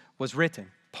Romans was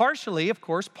written. Partially, of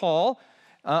course, Paul,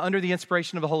 under the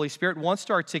inspiration of the Holy Spirit, wants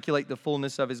to articulate the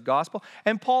fullness of his gospel,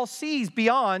 and Paul sees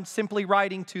beyond simply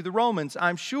writing to the Romans,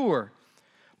 I'm sure.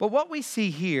 But what we see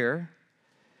here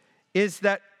is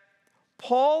that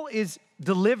Paul is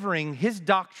delivering his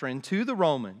doctrine to the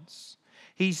Romans.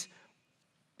 He's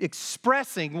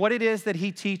expressing what it is that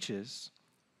he teaches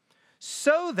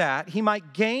so that he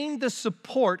might gain the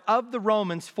support of the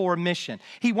Romans for mission.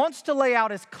 He wants to lay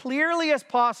out as clearly as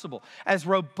possible, as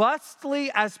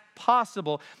robustly as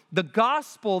possible, the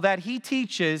gospel that he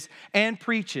teaches and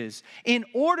preaches, in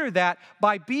order that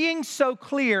by being so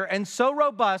clear and so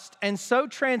robust and so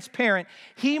transparent,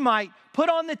 he might put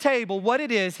on the table what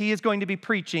it is he is going to be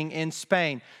preaching in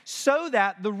Spain, so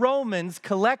that the Romans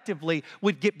collectively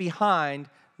would get behind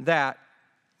that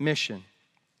mission.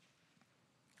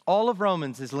 All of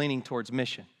Romans is leaning towards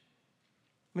mission.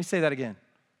 Let me say that again.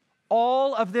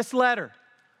 All of this letter,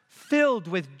 filled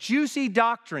with juicy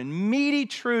doctrine, meaty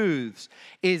truths,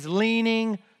 is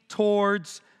leaning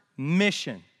towards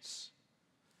missions.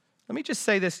 Let me just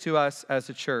say this to us as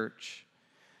a church.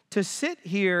 To sit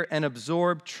here and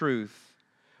absorb truth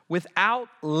without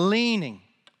leaning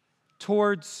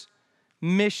towards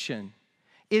mission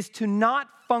is to not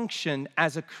function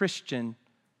as a Christian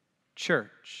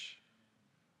church.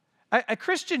 A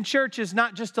Christian church is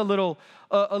not just a little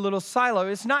silo.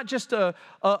 It's not just a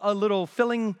little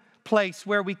filling place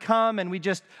where we come and we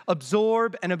just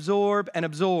absorb and absorb and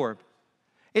absorb.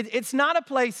 It's not a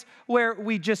place where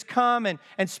we just come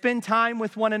and spend time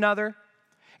with one another.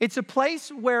 It's a place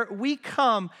where we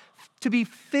come to be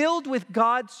filled with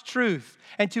God's truth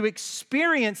and to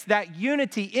experience that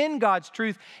unity in God's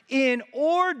truth in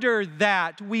order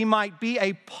that we might be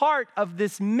a part of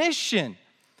this mission.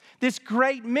 This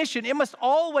great mission, it must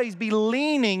always be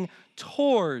leaning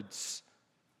towards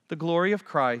the glory of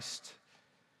Christ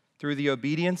through the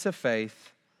obedience of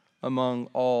faith among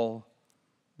all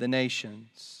the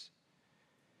nations.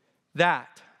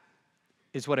 That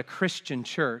is what a Christian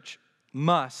church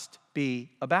must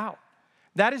be about.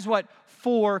 That is what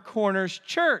Four Corners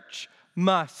Church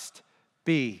must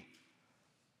be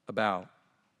about.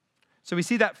 So we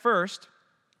see that first,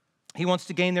 he wants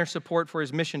to gain their support for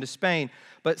his mission to Spain.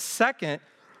 But second,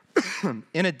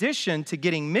 in addition to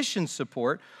getting mission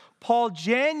support, Paul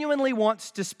genuinely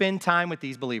wants to spend time with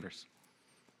these believers.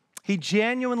 He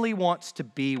genuinely wants to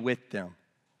be with them.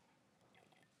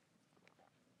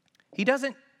 He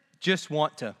doesn't just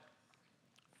want to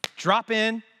drop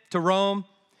in to Rome,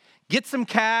 get some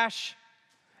cash,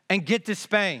 and get to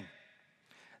Spain.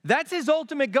 That's his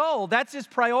ultimate goal. That's his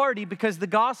priority because the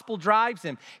gospel drives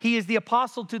him. He is the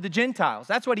apostle to the Gentiles.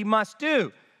 That's what he must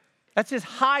do. That's his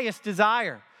highest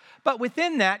desire. But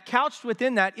within that, couched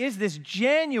within that, is this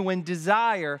genuine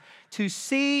desire to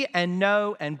see and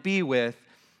know and be with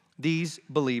these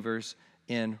believers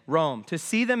in Rome. To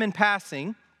see them in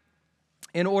passing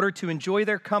in order to enjoy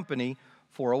their company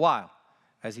for a while,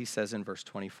 as he says in verse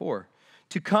 24.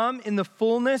 To come in the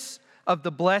fullness of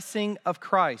the blessing of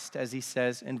Christ, as he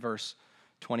says in verse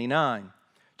 29.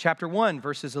 Chapter 1,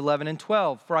 verses 11 and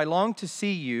 12. For I long to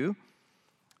see you,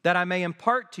 that I may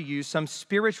impart to you some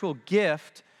spiritual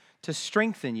gift to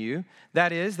strengthen you.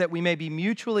 That is, that we may be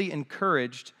mutually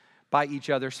encouraged by each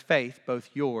other's faith, both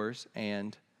yours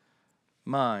and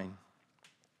mine.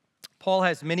 Paul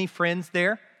has many friends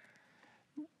there.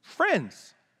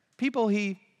 Friends, people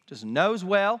he just knows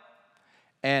well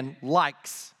and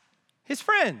likes. His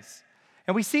friends.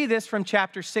 And we see this from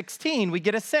chapter 16. We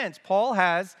get a sense. Paul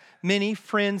has many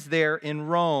friends there in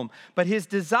Rome, but his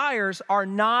desires are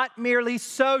not merely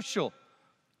social.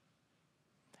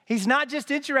 He's not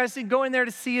just interested in going there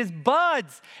to see his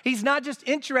buds. He's not just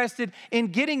interested in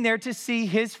getting there to see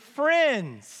his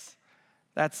friends.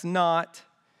 That's not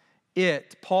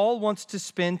it. Paul wants to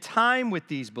spend time with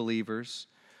these believers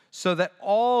so that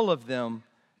all of them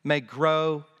may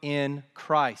grow in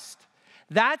Christ.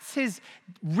 That's his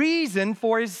reason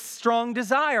for his strong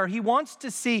desire. He wants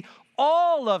to see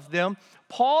all of them,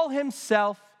 Paul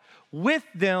himself with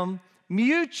them,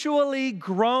 mutually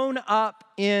grown up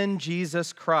in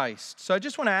Jesus Christ. So I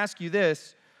just want to ask you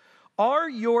this. Are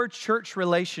your church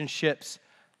relationships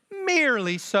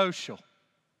merely social?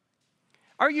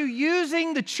 Are you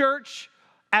using the church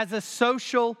as a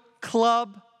social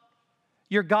club?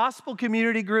 Your gospel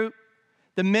community group,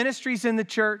 the ministries in the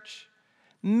church,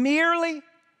 merely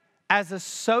as a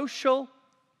social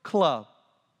club?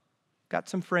 Got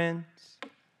some friends?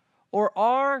 Or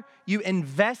are you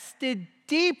invested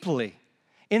deeply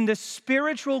in the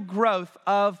spiritual growth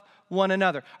of one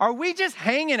another? Are we just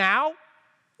hanging out?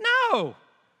 No.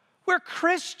 We're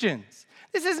Christians.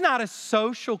 This is not a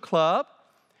social club.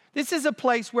 This is a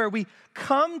place where we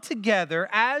come together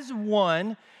as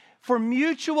one for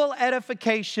mutual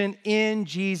edification in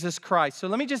Jesus Christ. So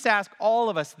let me just ask all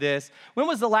of us this. When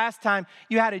was the last time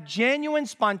you had a genuine,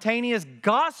 spontaneous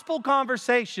gospel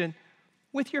conversation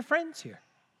with your friends here?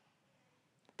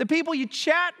 The people you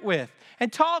chat with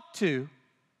and talk to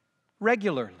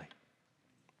regularly.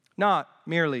 Not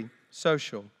merely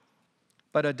social,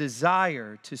 but a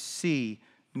desire to see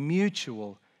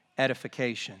mutual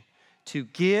edification. To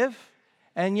give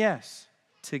and yes,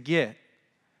 to get.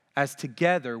 As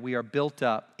together we are built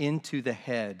up into the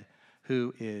head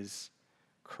who is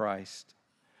Christ.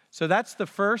 So that's the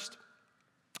first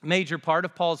major part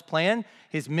of Paul's plan,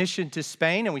 his mission to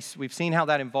Spain, and we've seen how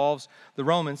that involves the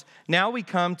Romans. Now we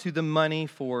come to the money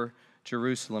for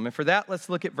Jerusalem. And for that, let's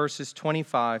look at verses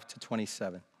 25 to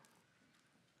 27.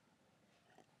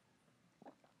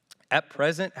 At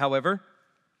present, however,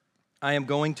 I am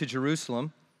going to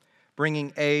Jerusalem,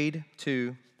 bringing aid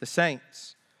to the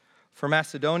saints. For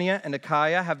Macedonia and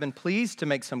Achaia have been pleased to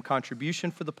make some contribution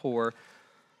for the poor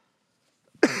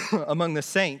among the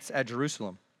saints at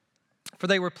Jerusalem. For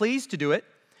they were pleased to do it,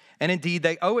 and indeed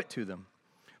they owe it to them.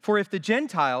 For if the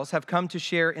Gentiles have come to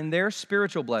share in their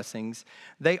spiritual blessings,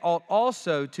 they ought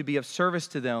also to be of service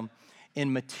to them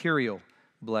in material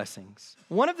blessings.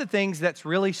 One of the things that's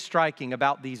really striking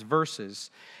about these verses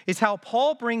is how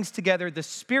Paul brings together the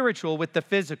spiritual with the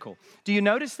physical. Do you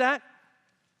notice that?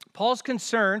 Paul's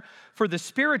concern for the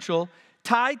spiritual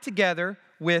tied together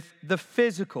with the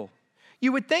physical.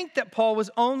 You would think that Paul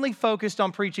was only focused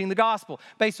on preaching the gospel.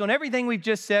 Based on everything we've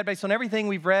just said, based on everything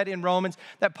we've read in Romans,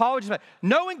 that Paul would just say,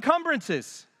 no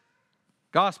encumbrances.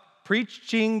 Gospel,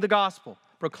 preaching the gospel,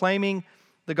 proclaiming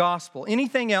the gospel.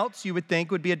 Anything else you would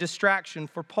think would be a distraction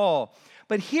for Paul.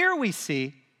 But here we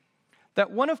see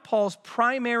that one of Paul's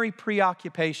primary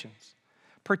preoccupations,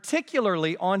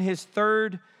 particularly on his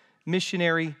third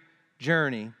missionary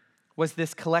journey, was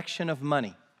this collection of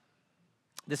money.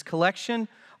 This collection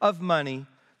of money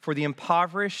for the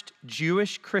impoverished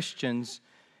Jewish Christians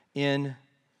in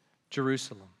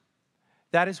Jerusalem.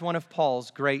 That is one of Paul's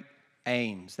great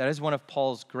aims. That is one of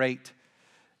Paul's great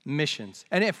missions.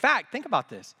 And in fact, think about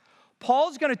this.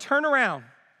 Paul's going to turn around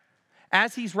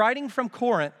as he's writing from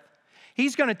Corinth.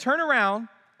 He's going to turn around.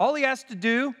 All he has to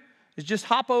do is just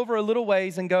hop over a little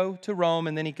ways and go to Rome,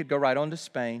 and then he could go right on to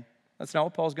Spain. That's not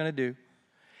what Paul's going to do.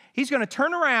 He's going to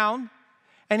turn around,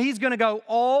 and he's going to go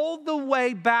all the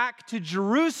way back to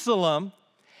Jerusalem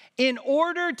in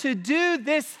order to do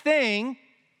this thing,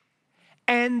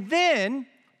 and then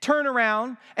turn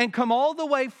around and come all the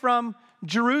way from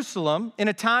Jerusalem in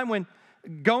a time when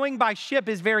going by ship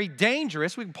is very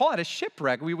dangerous. Paul had a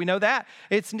shipwreck. We know that.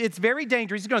 It's very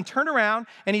dangerous. He's going to turn around,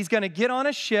 and he's going to get on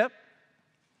a ship,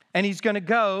 and he's going to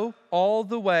go all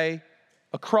the way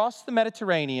across the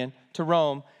Mediterranean to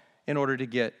Rome in order to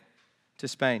get to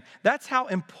Spain. That's how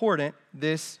important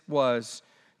this was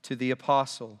to the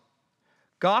apostle.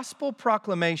 Gospel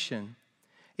proclamation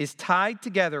is tied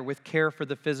together with care for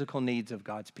the physical needs of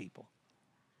God's people.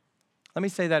 Let me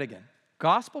say that again.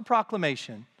 Gospel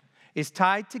proclamation is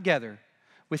tied together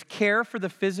with care for the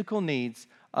physical needs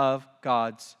of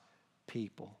God's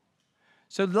people.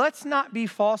 So let's not be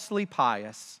falsely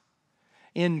pious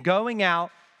in going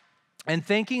out and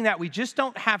thinking that we just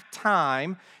don't have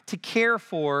time to care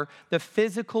for the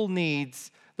physical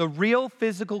needs, the real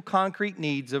physical concrete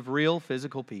needs of real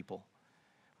physical people.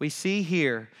 We see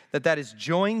here that is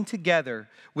joined together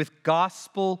with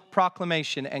gospel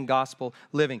proclamation and gospel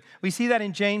living. We see that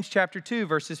in James chapter 2,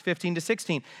 verses 15 to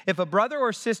 16. If a brother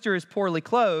or sister is poorly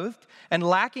clothed and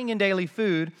lacking in daily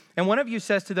food, and one of you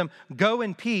says to them, "Go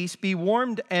in peace, be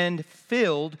warmed and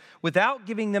filled," without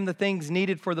giving them the things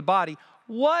needed for the body,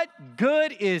 what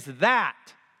good is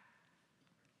that?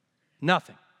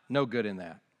 Nothing. No good in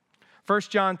that. 1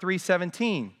 John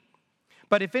 3:17.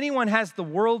 But if anyone has the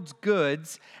world's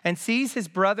goods and sees his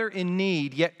brother in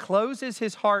need, yet closes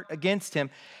his heart against him,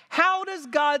 how does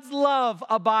God's love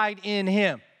abide in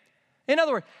him? In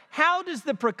other words, how does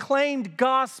the proclaimed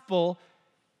gospel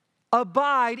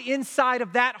abide inside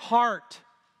of that heart?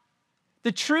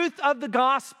 The truth of the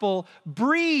gospel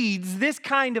breeds this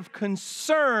kind of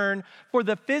concern for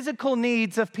the physical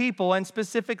needs of people, and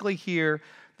specifically here,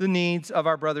 the needs of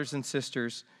our brothers and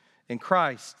sisters in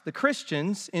Christ. The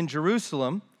Christians in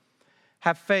Jerusalem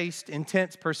have faced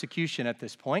intense persecution at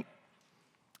this point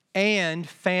and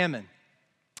famine.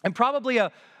 And probably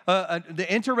the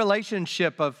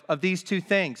interrelationship of these two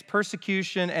things,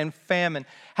 persecution and famine,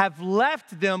 have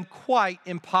left them quite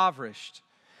impoverished.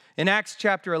 In Acts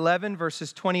chapter 11,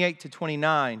 verses 28 to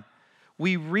 29,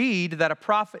 we read that a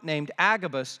prophet named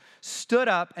Agabus stood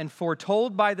up and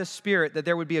foretold by the Spirit that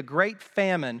there would be a great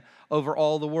famine over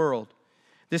all the world.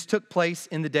 This took place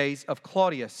in the days of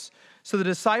Claudius. So the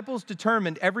disciples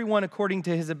determined, everyone according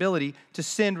to his ability, to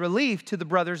send relief to the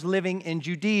brothers living in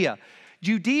Judea.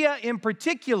 Judea in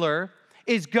particular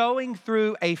is going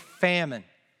through a famine.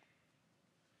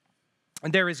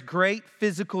 And there is great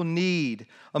physical need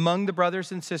among the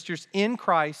brothers and sisters in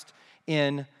Christ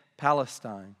in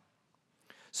Palestine.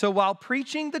 So while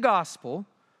preaching the gospel,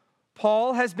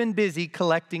 Paul has been busy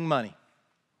collecting money.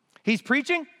 He's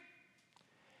preaching.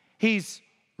 He's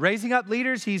raising up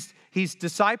leaders. He's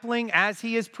discipling as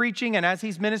he is preaching and as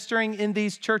he's ministering in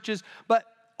these churches. But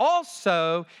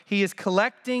also, he is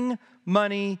collecting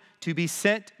money to be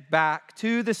sent back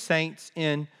to the saints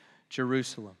in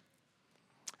Jerusalem.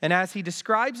 And as he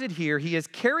describes it here, he has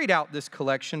carried out this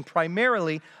collection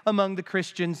primarily among the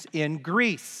Christians in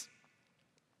Greece,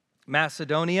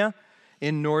 Macedonia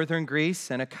in northern Greece,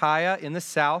 and Achaia in the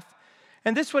south.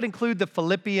 And this would include the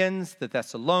Philippians, the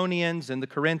Thessalonians, and the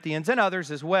Corinthians, and others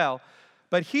as well.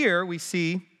 But here we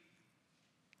see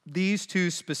these two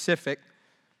specific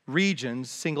regions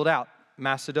singled out,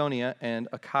 Macedonia and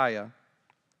Achaia.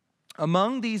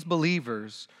 Among these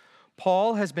believers,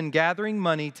 Paul has been gathering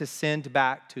money to send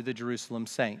back to the Jerusalem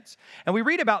saints. And we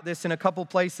read about this in a couple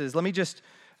places. Let me just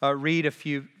read a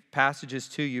few passages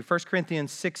to you. 1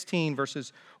 Corinthians 16,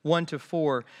 verses 1 to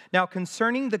 4. Now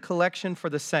concerning the collection for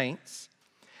the saints,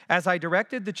 as I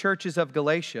directed the churches of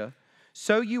Galatia,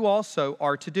 so you also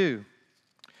are to do.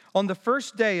 On the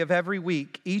first day of every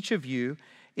week, each of you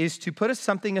is to put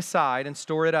something aside and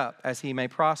store it up, as he may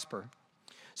prosper,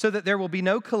 so that there will be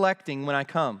no collecting when I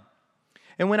come.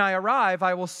 And when I arrive,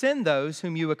 I will send those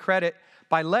whom you accredit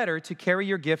by letter to carry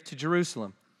your gift to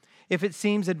Jerusalem. If it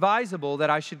seems advisable that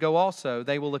I should go also,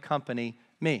 they will accompany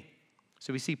me.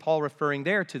 So we see Paul referring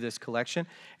there to this collection.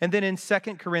 And then in 2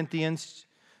 Corinthians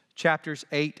chapters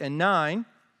 8 and 9,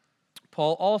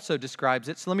 Paul also describes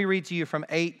it. So let me read to you from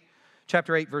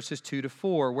chapter 8, verses 2 to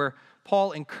 4, where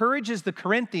Paul encourages the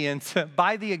Corinthians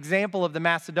by the example of the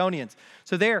Macedonians.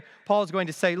 So there, Paul is going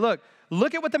to say, look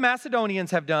at what the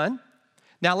Macedonians have done.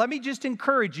 Now, let me just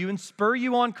encourage you and spur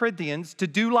you on, Corinthians, to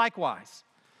do likewise.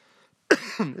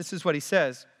 This is what he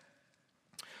says.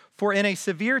 For in a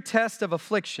severe test of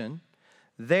affliction,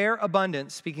 their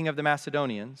abundance, speaking of the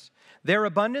Macedonians, their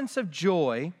abundance of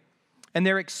joy and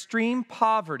their extreme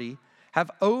poverty have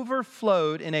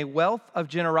overflowed in a wealth of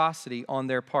generosity on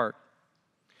their part.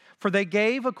 For they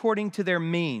gave according to their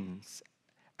means,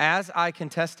 as I can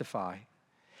testify,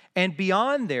 and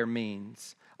beyond their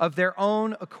means of their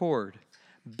own accord,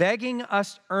 begging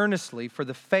us earnestly for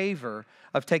the favor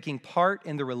of taking part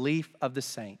in the relief of the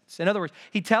saints. In other words,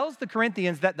 he tells the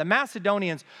Corinthians that the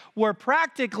Macedonians were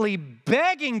practically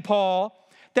begging Paul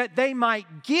that they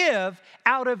might give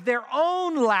out of their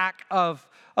own lack of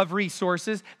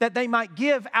resources, that they might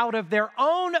give out of their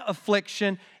own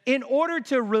affliction in order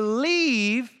to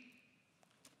relieve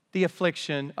the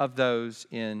affliction of those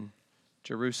in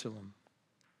Jerusalem.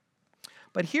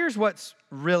 But here's what's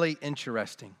really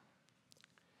interesting.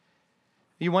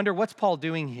 You wonder, what's Paul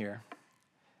doing here?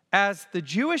 As the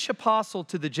Jewish apostle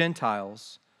to the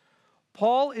Gentiles,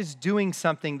 Paul is doing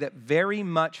something that very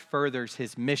much furthers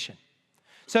his mission.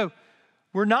 So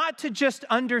we're not to just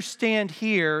understand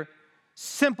here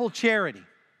simple charity.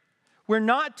 We're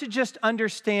not to just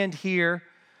understand here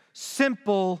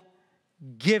simple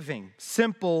giving,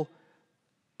 simple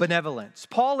benevolence.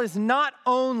 Paul is not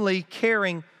only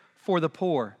caring for the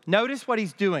poor. Notice what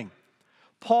he's doing.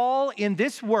 Paul, in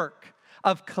this work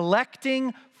of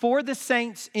collecting for the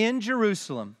saints in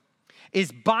Jerusalem,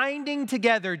 is binding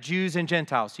together Jews and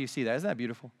Gentiles. So you see that? Isn't that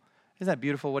beautiful? Isn't that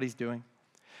beautiful what he's doing?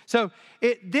 So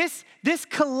this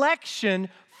collection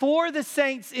for the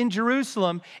saints in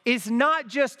Jerusalem is not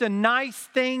just a nice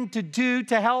thing to do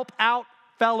to help out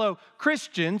fellow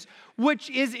Christians, which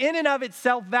is in and of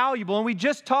itself valuable, and we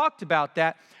just talked about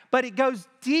that, but it goes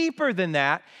deeper than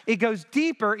that. It goes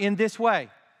deeper in this way.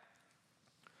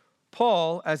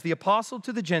 Paul, as the apostle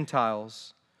to the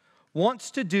Gentiles,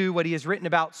 wants to do what he has written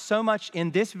about so much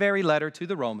in this very letter to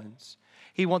the Romans.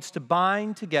 He wants to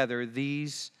bind together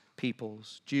these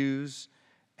peoples, Jews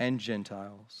and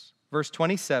Gentiles. Verse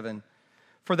 27,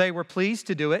 for they were pleased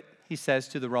to do it, he says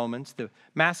to the Romans, the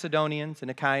Macedonians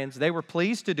and Achaeans, they were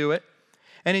pleased to do it,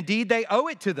 and indeed they owe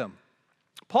it to them.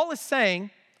 Paul is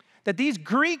saying that these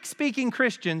Greek-speaking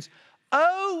Christians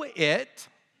owe it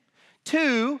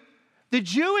to the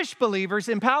Jewish believers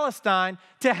in Palestine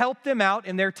to help them out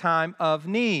in their time of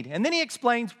need. And then he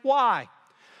explains why.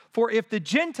 For if the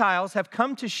Gentiles have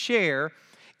come to share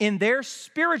in their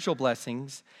spiritual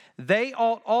blessings, they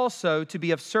ought also to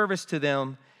be of service to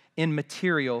them in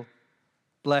material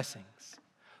blessings.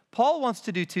 Paul wants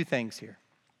to do two things here.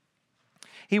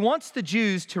 He wants the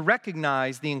Jews to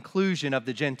recognize the inclusion of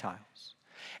the Gentiles.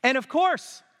 And of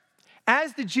course,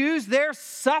 as the Jews, they're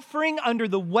suffering under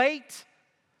the weight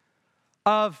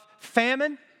of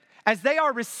famine, as they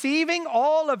are receiving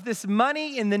all of this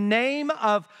money in the name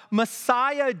of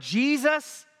Messiah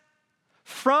Jesus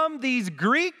from these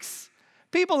Greeks,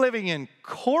 people living in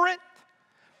Corinth,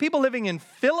 people living in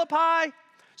Philippi,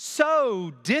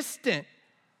 so distant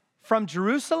from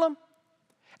Jerusalem.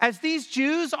 As these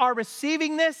Jews are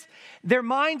receiving this, their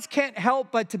minds can't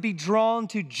help but to be drawn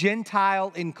to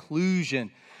Gentile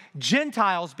inclusion.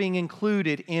 Gentiles being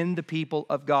included in the people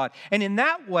of God. And in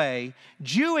that way,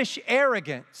 Jewish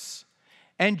arrogance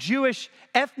and Jewish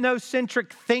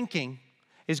ethnocentric thinking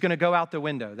is going to go out the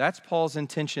window. That's Paul's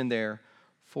intention there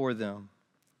for them.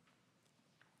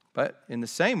 But in the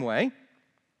same way,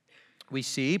 we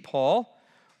see Paul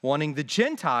wanting the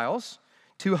Gentiles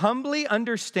to humbly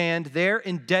understand their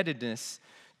indebtedness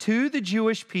to the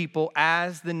Jewish people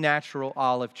as the natural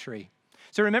olive tree.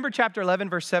 So remember chapter 11,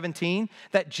 verse 17,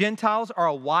 that Gentiles are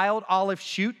a wild olive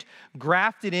shoot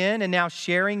grafted in and now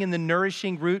sharing in the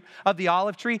nourishing root of the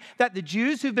olive tree, that the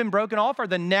Jews who've been broken off are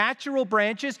the natural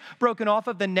branches broken off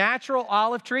of the natural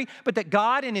olive tree, but that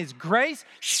God in his grace,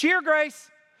 sheer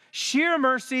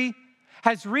mercy,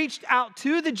 has reached out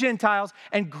to the Gentiles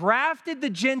and grafted the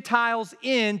Gentiles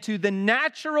into the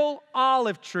natural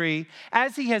olive tree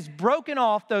as he has broken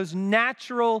off those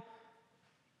natural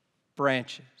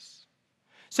branches.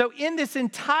 So in this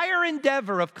entire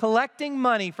endeavor of collecting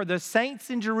money for the saints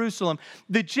in Jerusalem,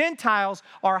 the Gentiles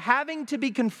are having to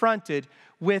be confronted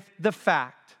with the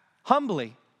fact,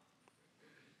 humbly,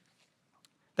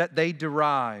 that they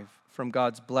derive from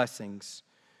God's blessings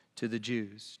to the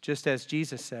Jews. Just as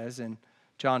Jesus says in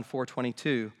John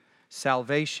 4:22,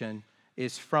 salvation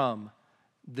is from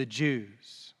the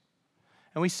Jews.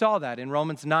 And we saw that in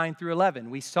Romans 9 through 11.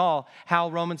 We saw how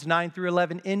Romans 9 through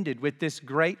 11 ended with this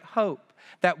great hope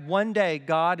that one day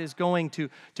God is going to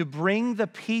bring the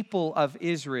people of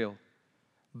Israel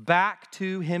back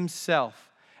to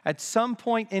himself At some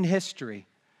point in history,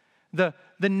 the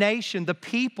nation, the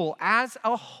people as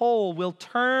a whole will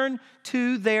turn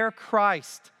to their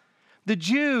Christ. The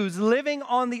Jews living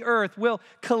on the earth will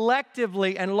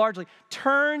collectively and largely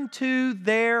turn to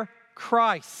their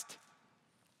Christ.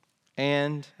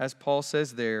 And as Paul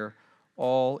says there,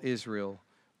 all Israel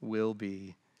will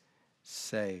be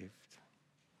saved.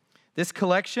 This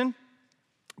collection,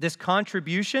 this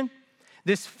contribution,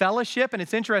 this fellowship, and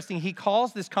it's interesting, he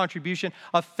calls this contribution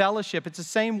a fellowship. It's the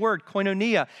same word,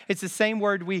 koinonia. It's the same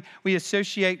word we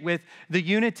associate with the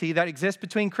unity that exists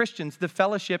between Christians, the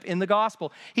fellowship in the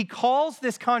gospel. He calls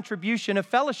this contribution a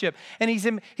fellowship, and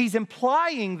he's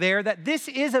implying there that this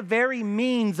is a very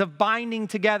means of binding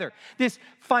together. This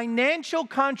financial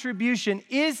contribution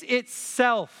is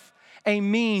itself a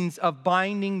means of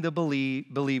binding the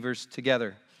believers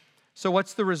together. So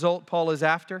what's the result Paul is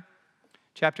after?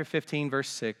 Chapter 15, verse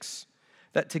 6,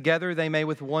 that together they may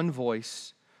with one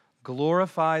voice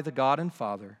glorify the God and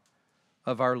Father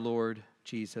of our Lord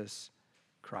Jesus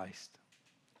Christ.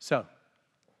 So,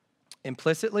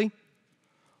 implicitly,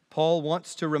 Paul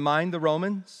wants to remind the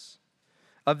Romans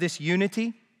of this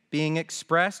unity being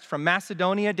expressed from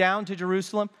Macedonia down to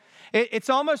Jerusalem. It's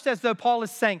almost as though Paul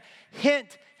is saying,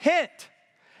 hint, hint.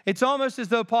 It's almost as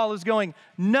though Paul is going,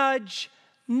 nudge,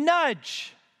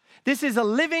 nudge. This is a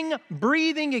living,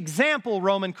 breathing example,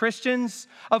 Roman Christians,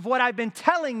 of what I've been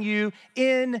telling you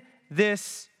in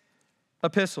this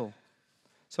epistle.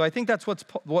 So I think that's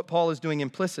what Paul is doing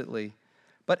implicitly.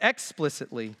 But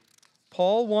explicitly,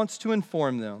 Paul wants to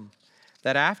inform them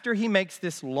that after he makes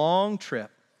this long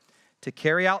trip to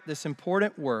carry out this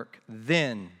important work,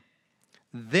 then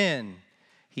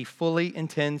he fully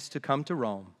intends to come to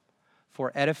Rome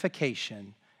for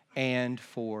edification and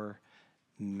for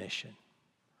mission.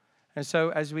 And so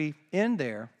as we end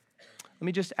there, let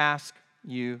me just ask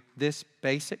you this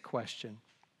basic question.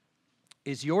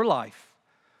 Is your life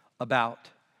about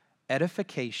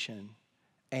edification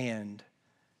and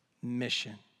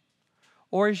mission?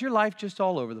 Or is your life just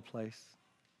all over the place?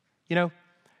 You know,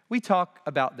 we talk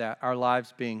about that, our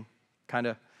lives being kind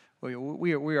of,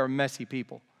 we are messy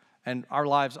people, and our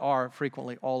lives are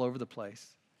frequently all over the place.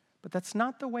 But that's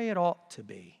not the way it ought to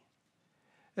be.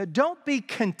 Don't be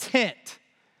content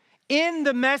in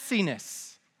the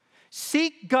messiness.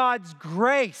 Seek God's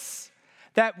grace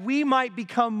that we might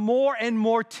become more and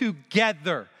more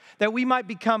together, that we might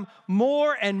become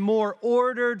more and more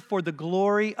ordered for the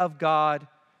glory of God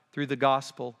through the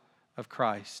gospel of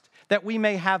Christ, that we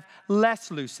may have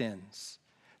less loose ends,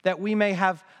 that we may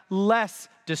have less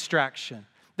distraction,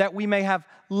 that we may have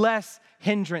less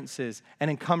hindrances and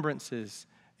encumbrances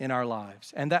in our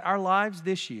lives, and that our lives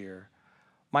this year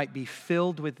might be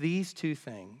filled with these two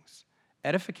things,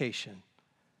 edification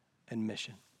and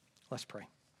mission. Let's pray.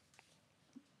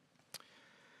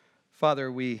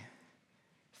 Father, we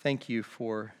thank you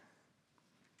for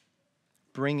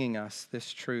bringing us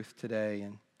this truth today.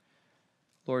 And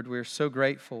Lord, we're so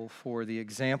grateful for the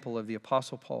example of the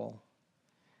Apostle Paul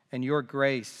and your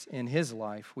grace in his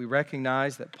life. We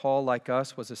recognize that Paul, like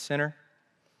us, was a sinner,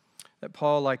 that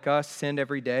Paul, like us, sinned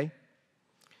every day.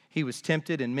 He was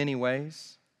tempted in many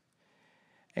ways,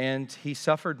 and he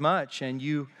suffered much, and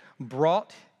you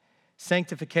brought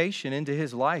sanctification into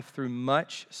his life through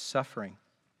much suffering.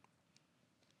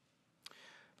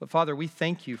 But Father, we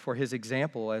thank you for his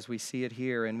example as we see it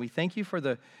here, and we thank you for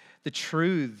the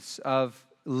truths of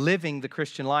living the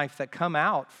Christian life that come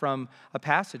out from a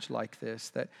passage like this,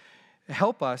 that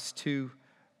help us to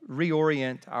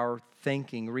reorient our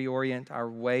thinking, reorient our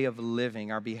way of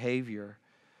living, our behavior.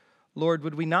 Lord,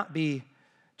 would we not be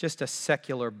just a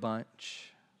secular bunch?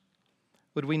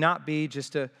 Would we not be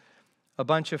just a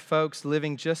bunch of folks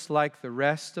living just like the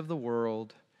rest of the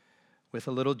world with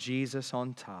a little Jesus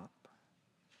on top?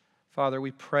 Father,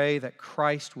 we pray that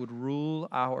Christ would rule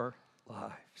our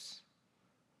lives.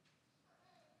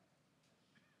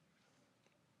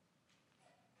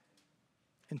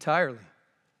 Entirely.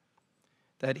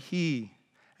 That he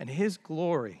and his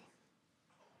glory,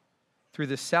 through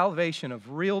the salvation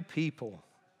of real people,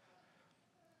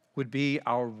 would be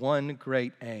our one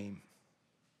great aim.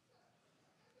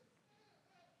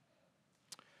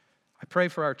 I pray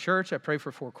for our church. I pray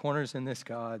for Four Corners in this,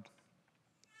 God,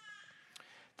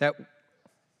 that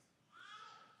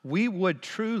we would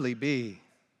truly be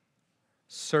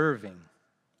serving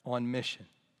on mission.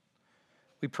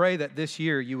 We pray that this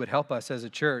year you would help us as a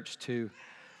church to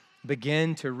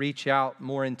begin to reach out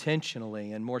more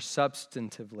intentionally and more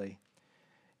substantively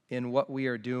in what we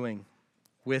are doing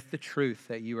with the truth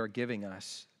that you are giving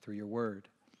us through your word.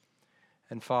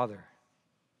 And Father,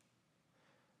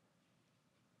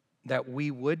 that we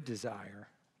would desire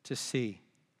to see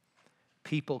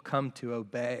people come to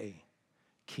obey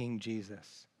King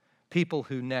Jesus. People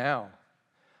who now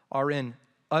are in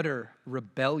utter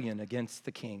rebellion against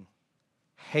the king,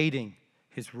 hating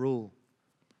his rule,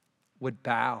 would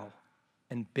bow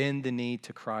and bend the knee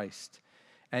to Christ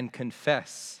and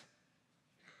confess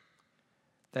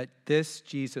that this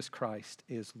Jesus Christ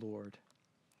is Lord,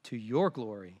 to your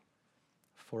glory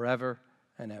forever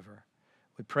and ever.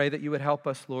 We pray that you would help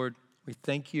us, Lord. We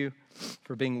thank you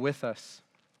for being with us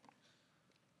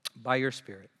by your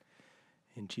Spirit.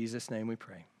 In Jesus' name we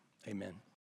pray. Amen.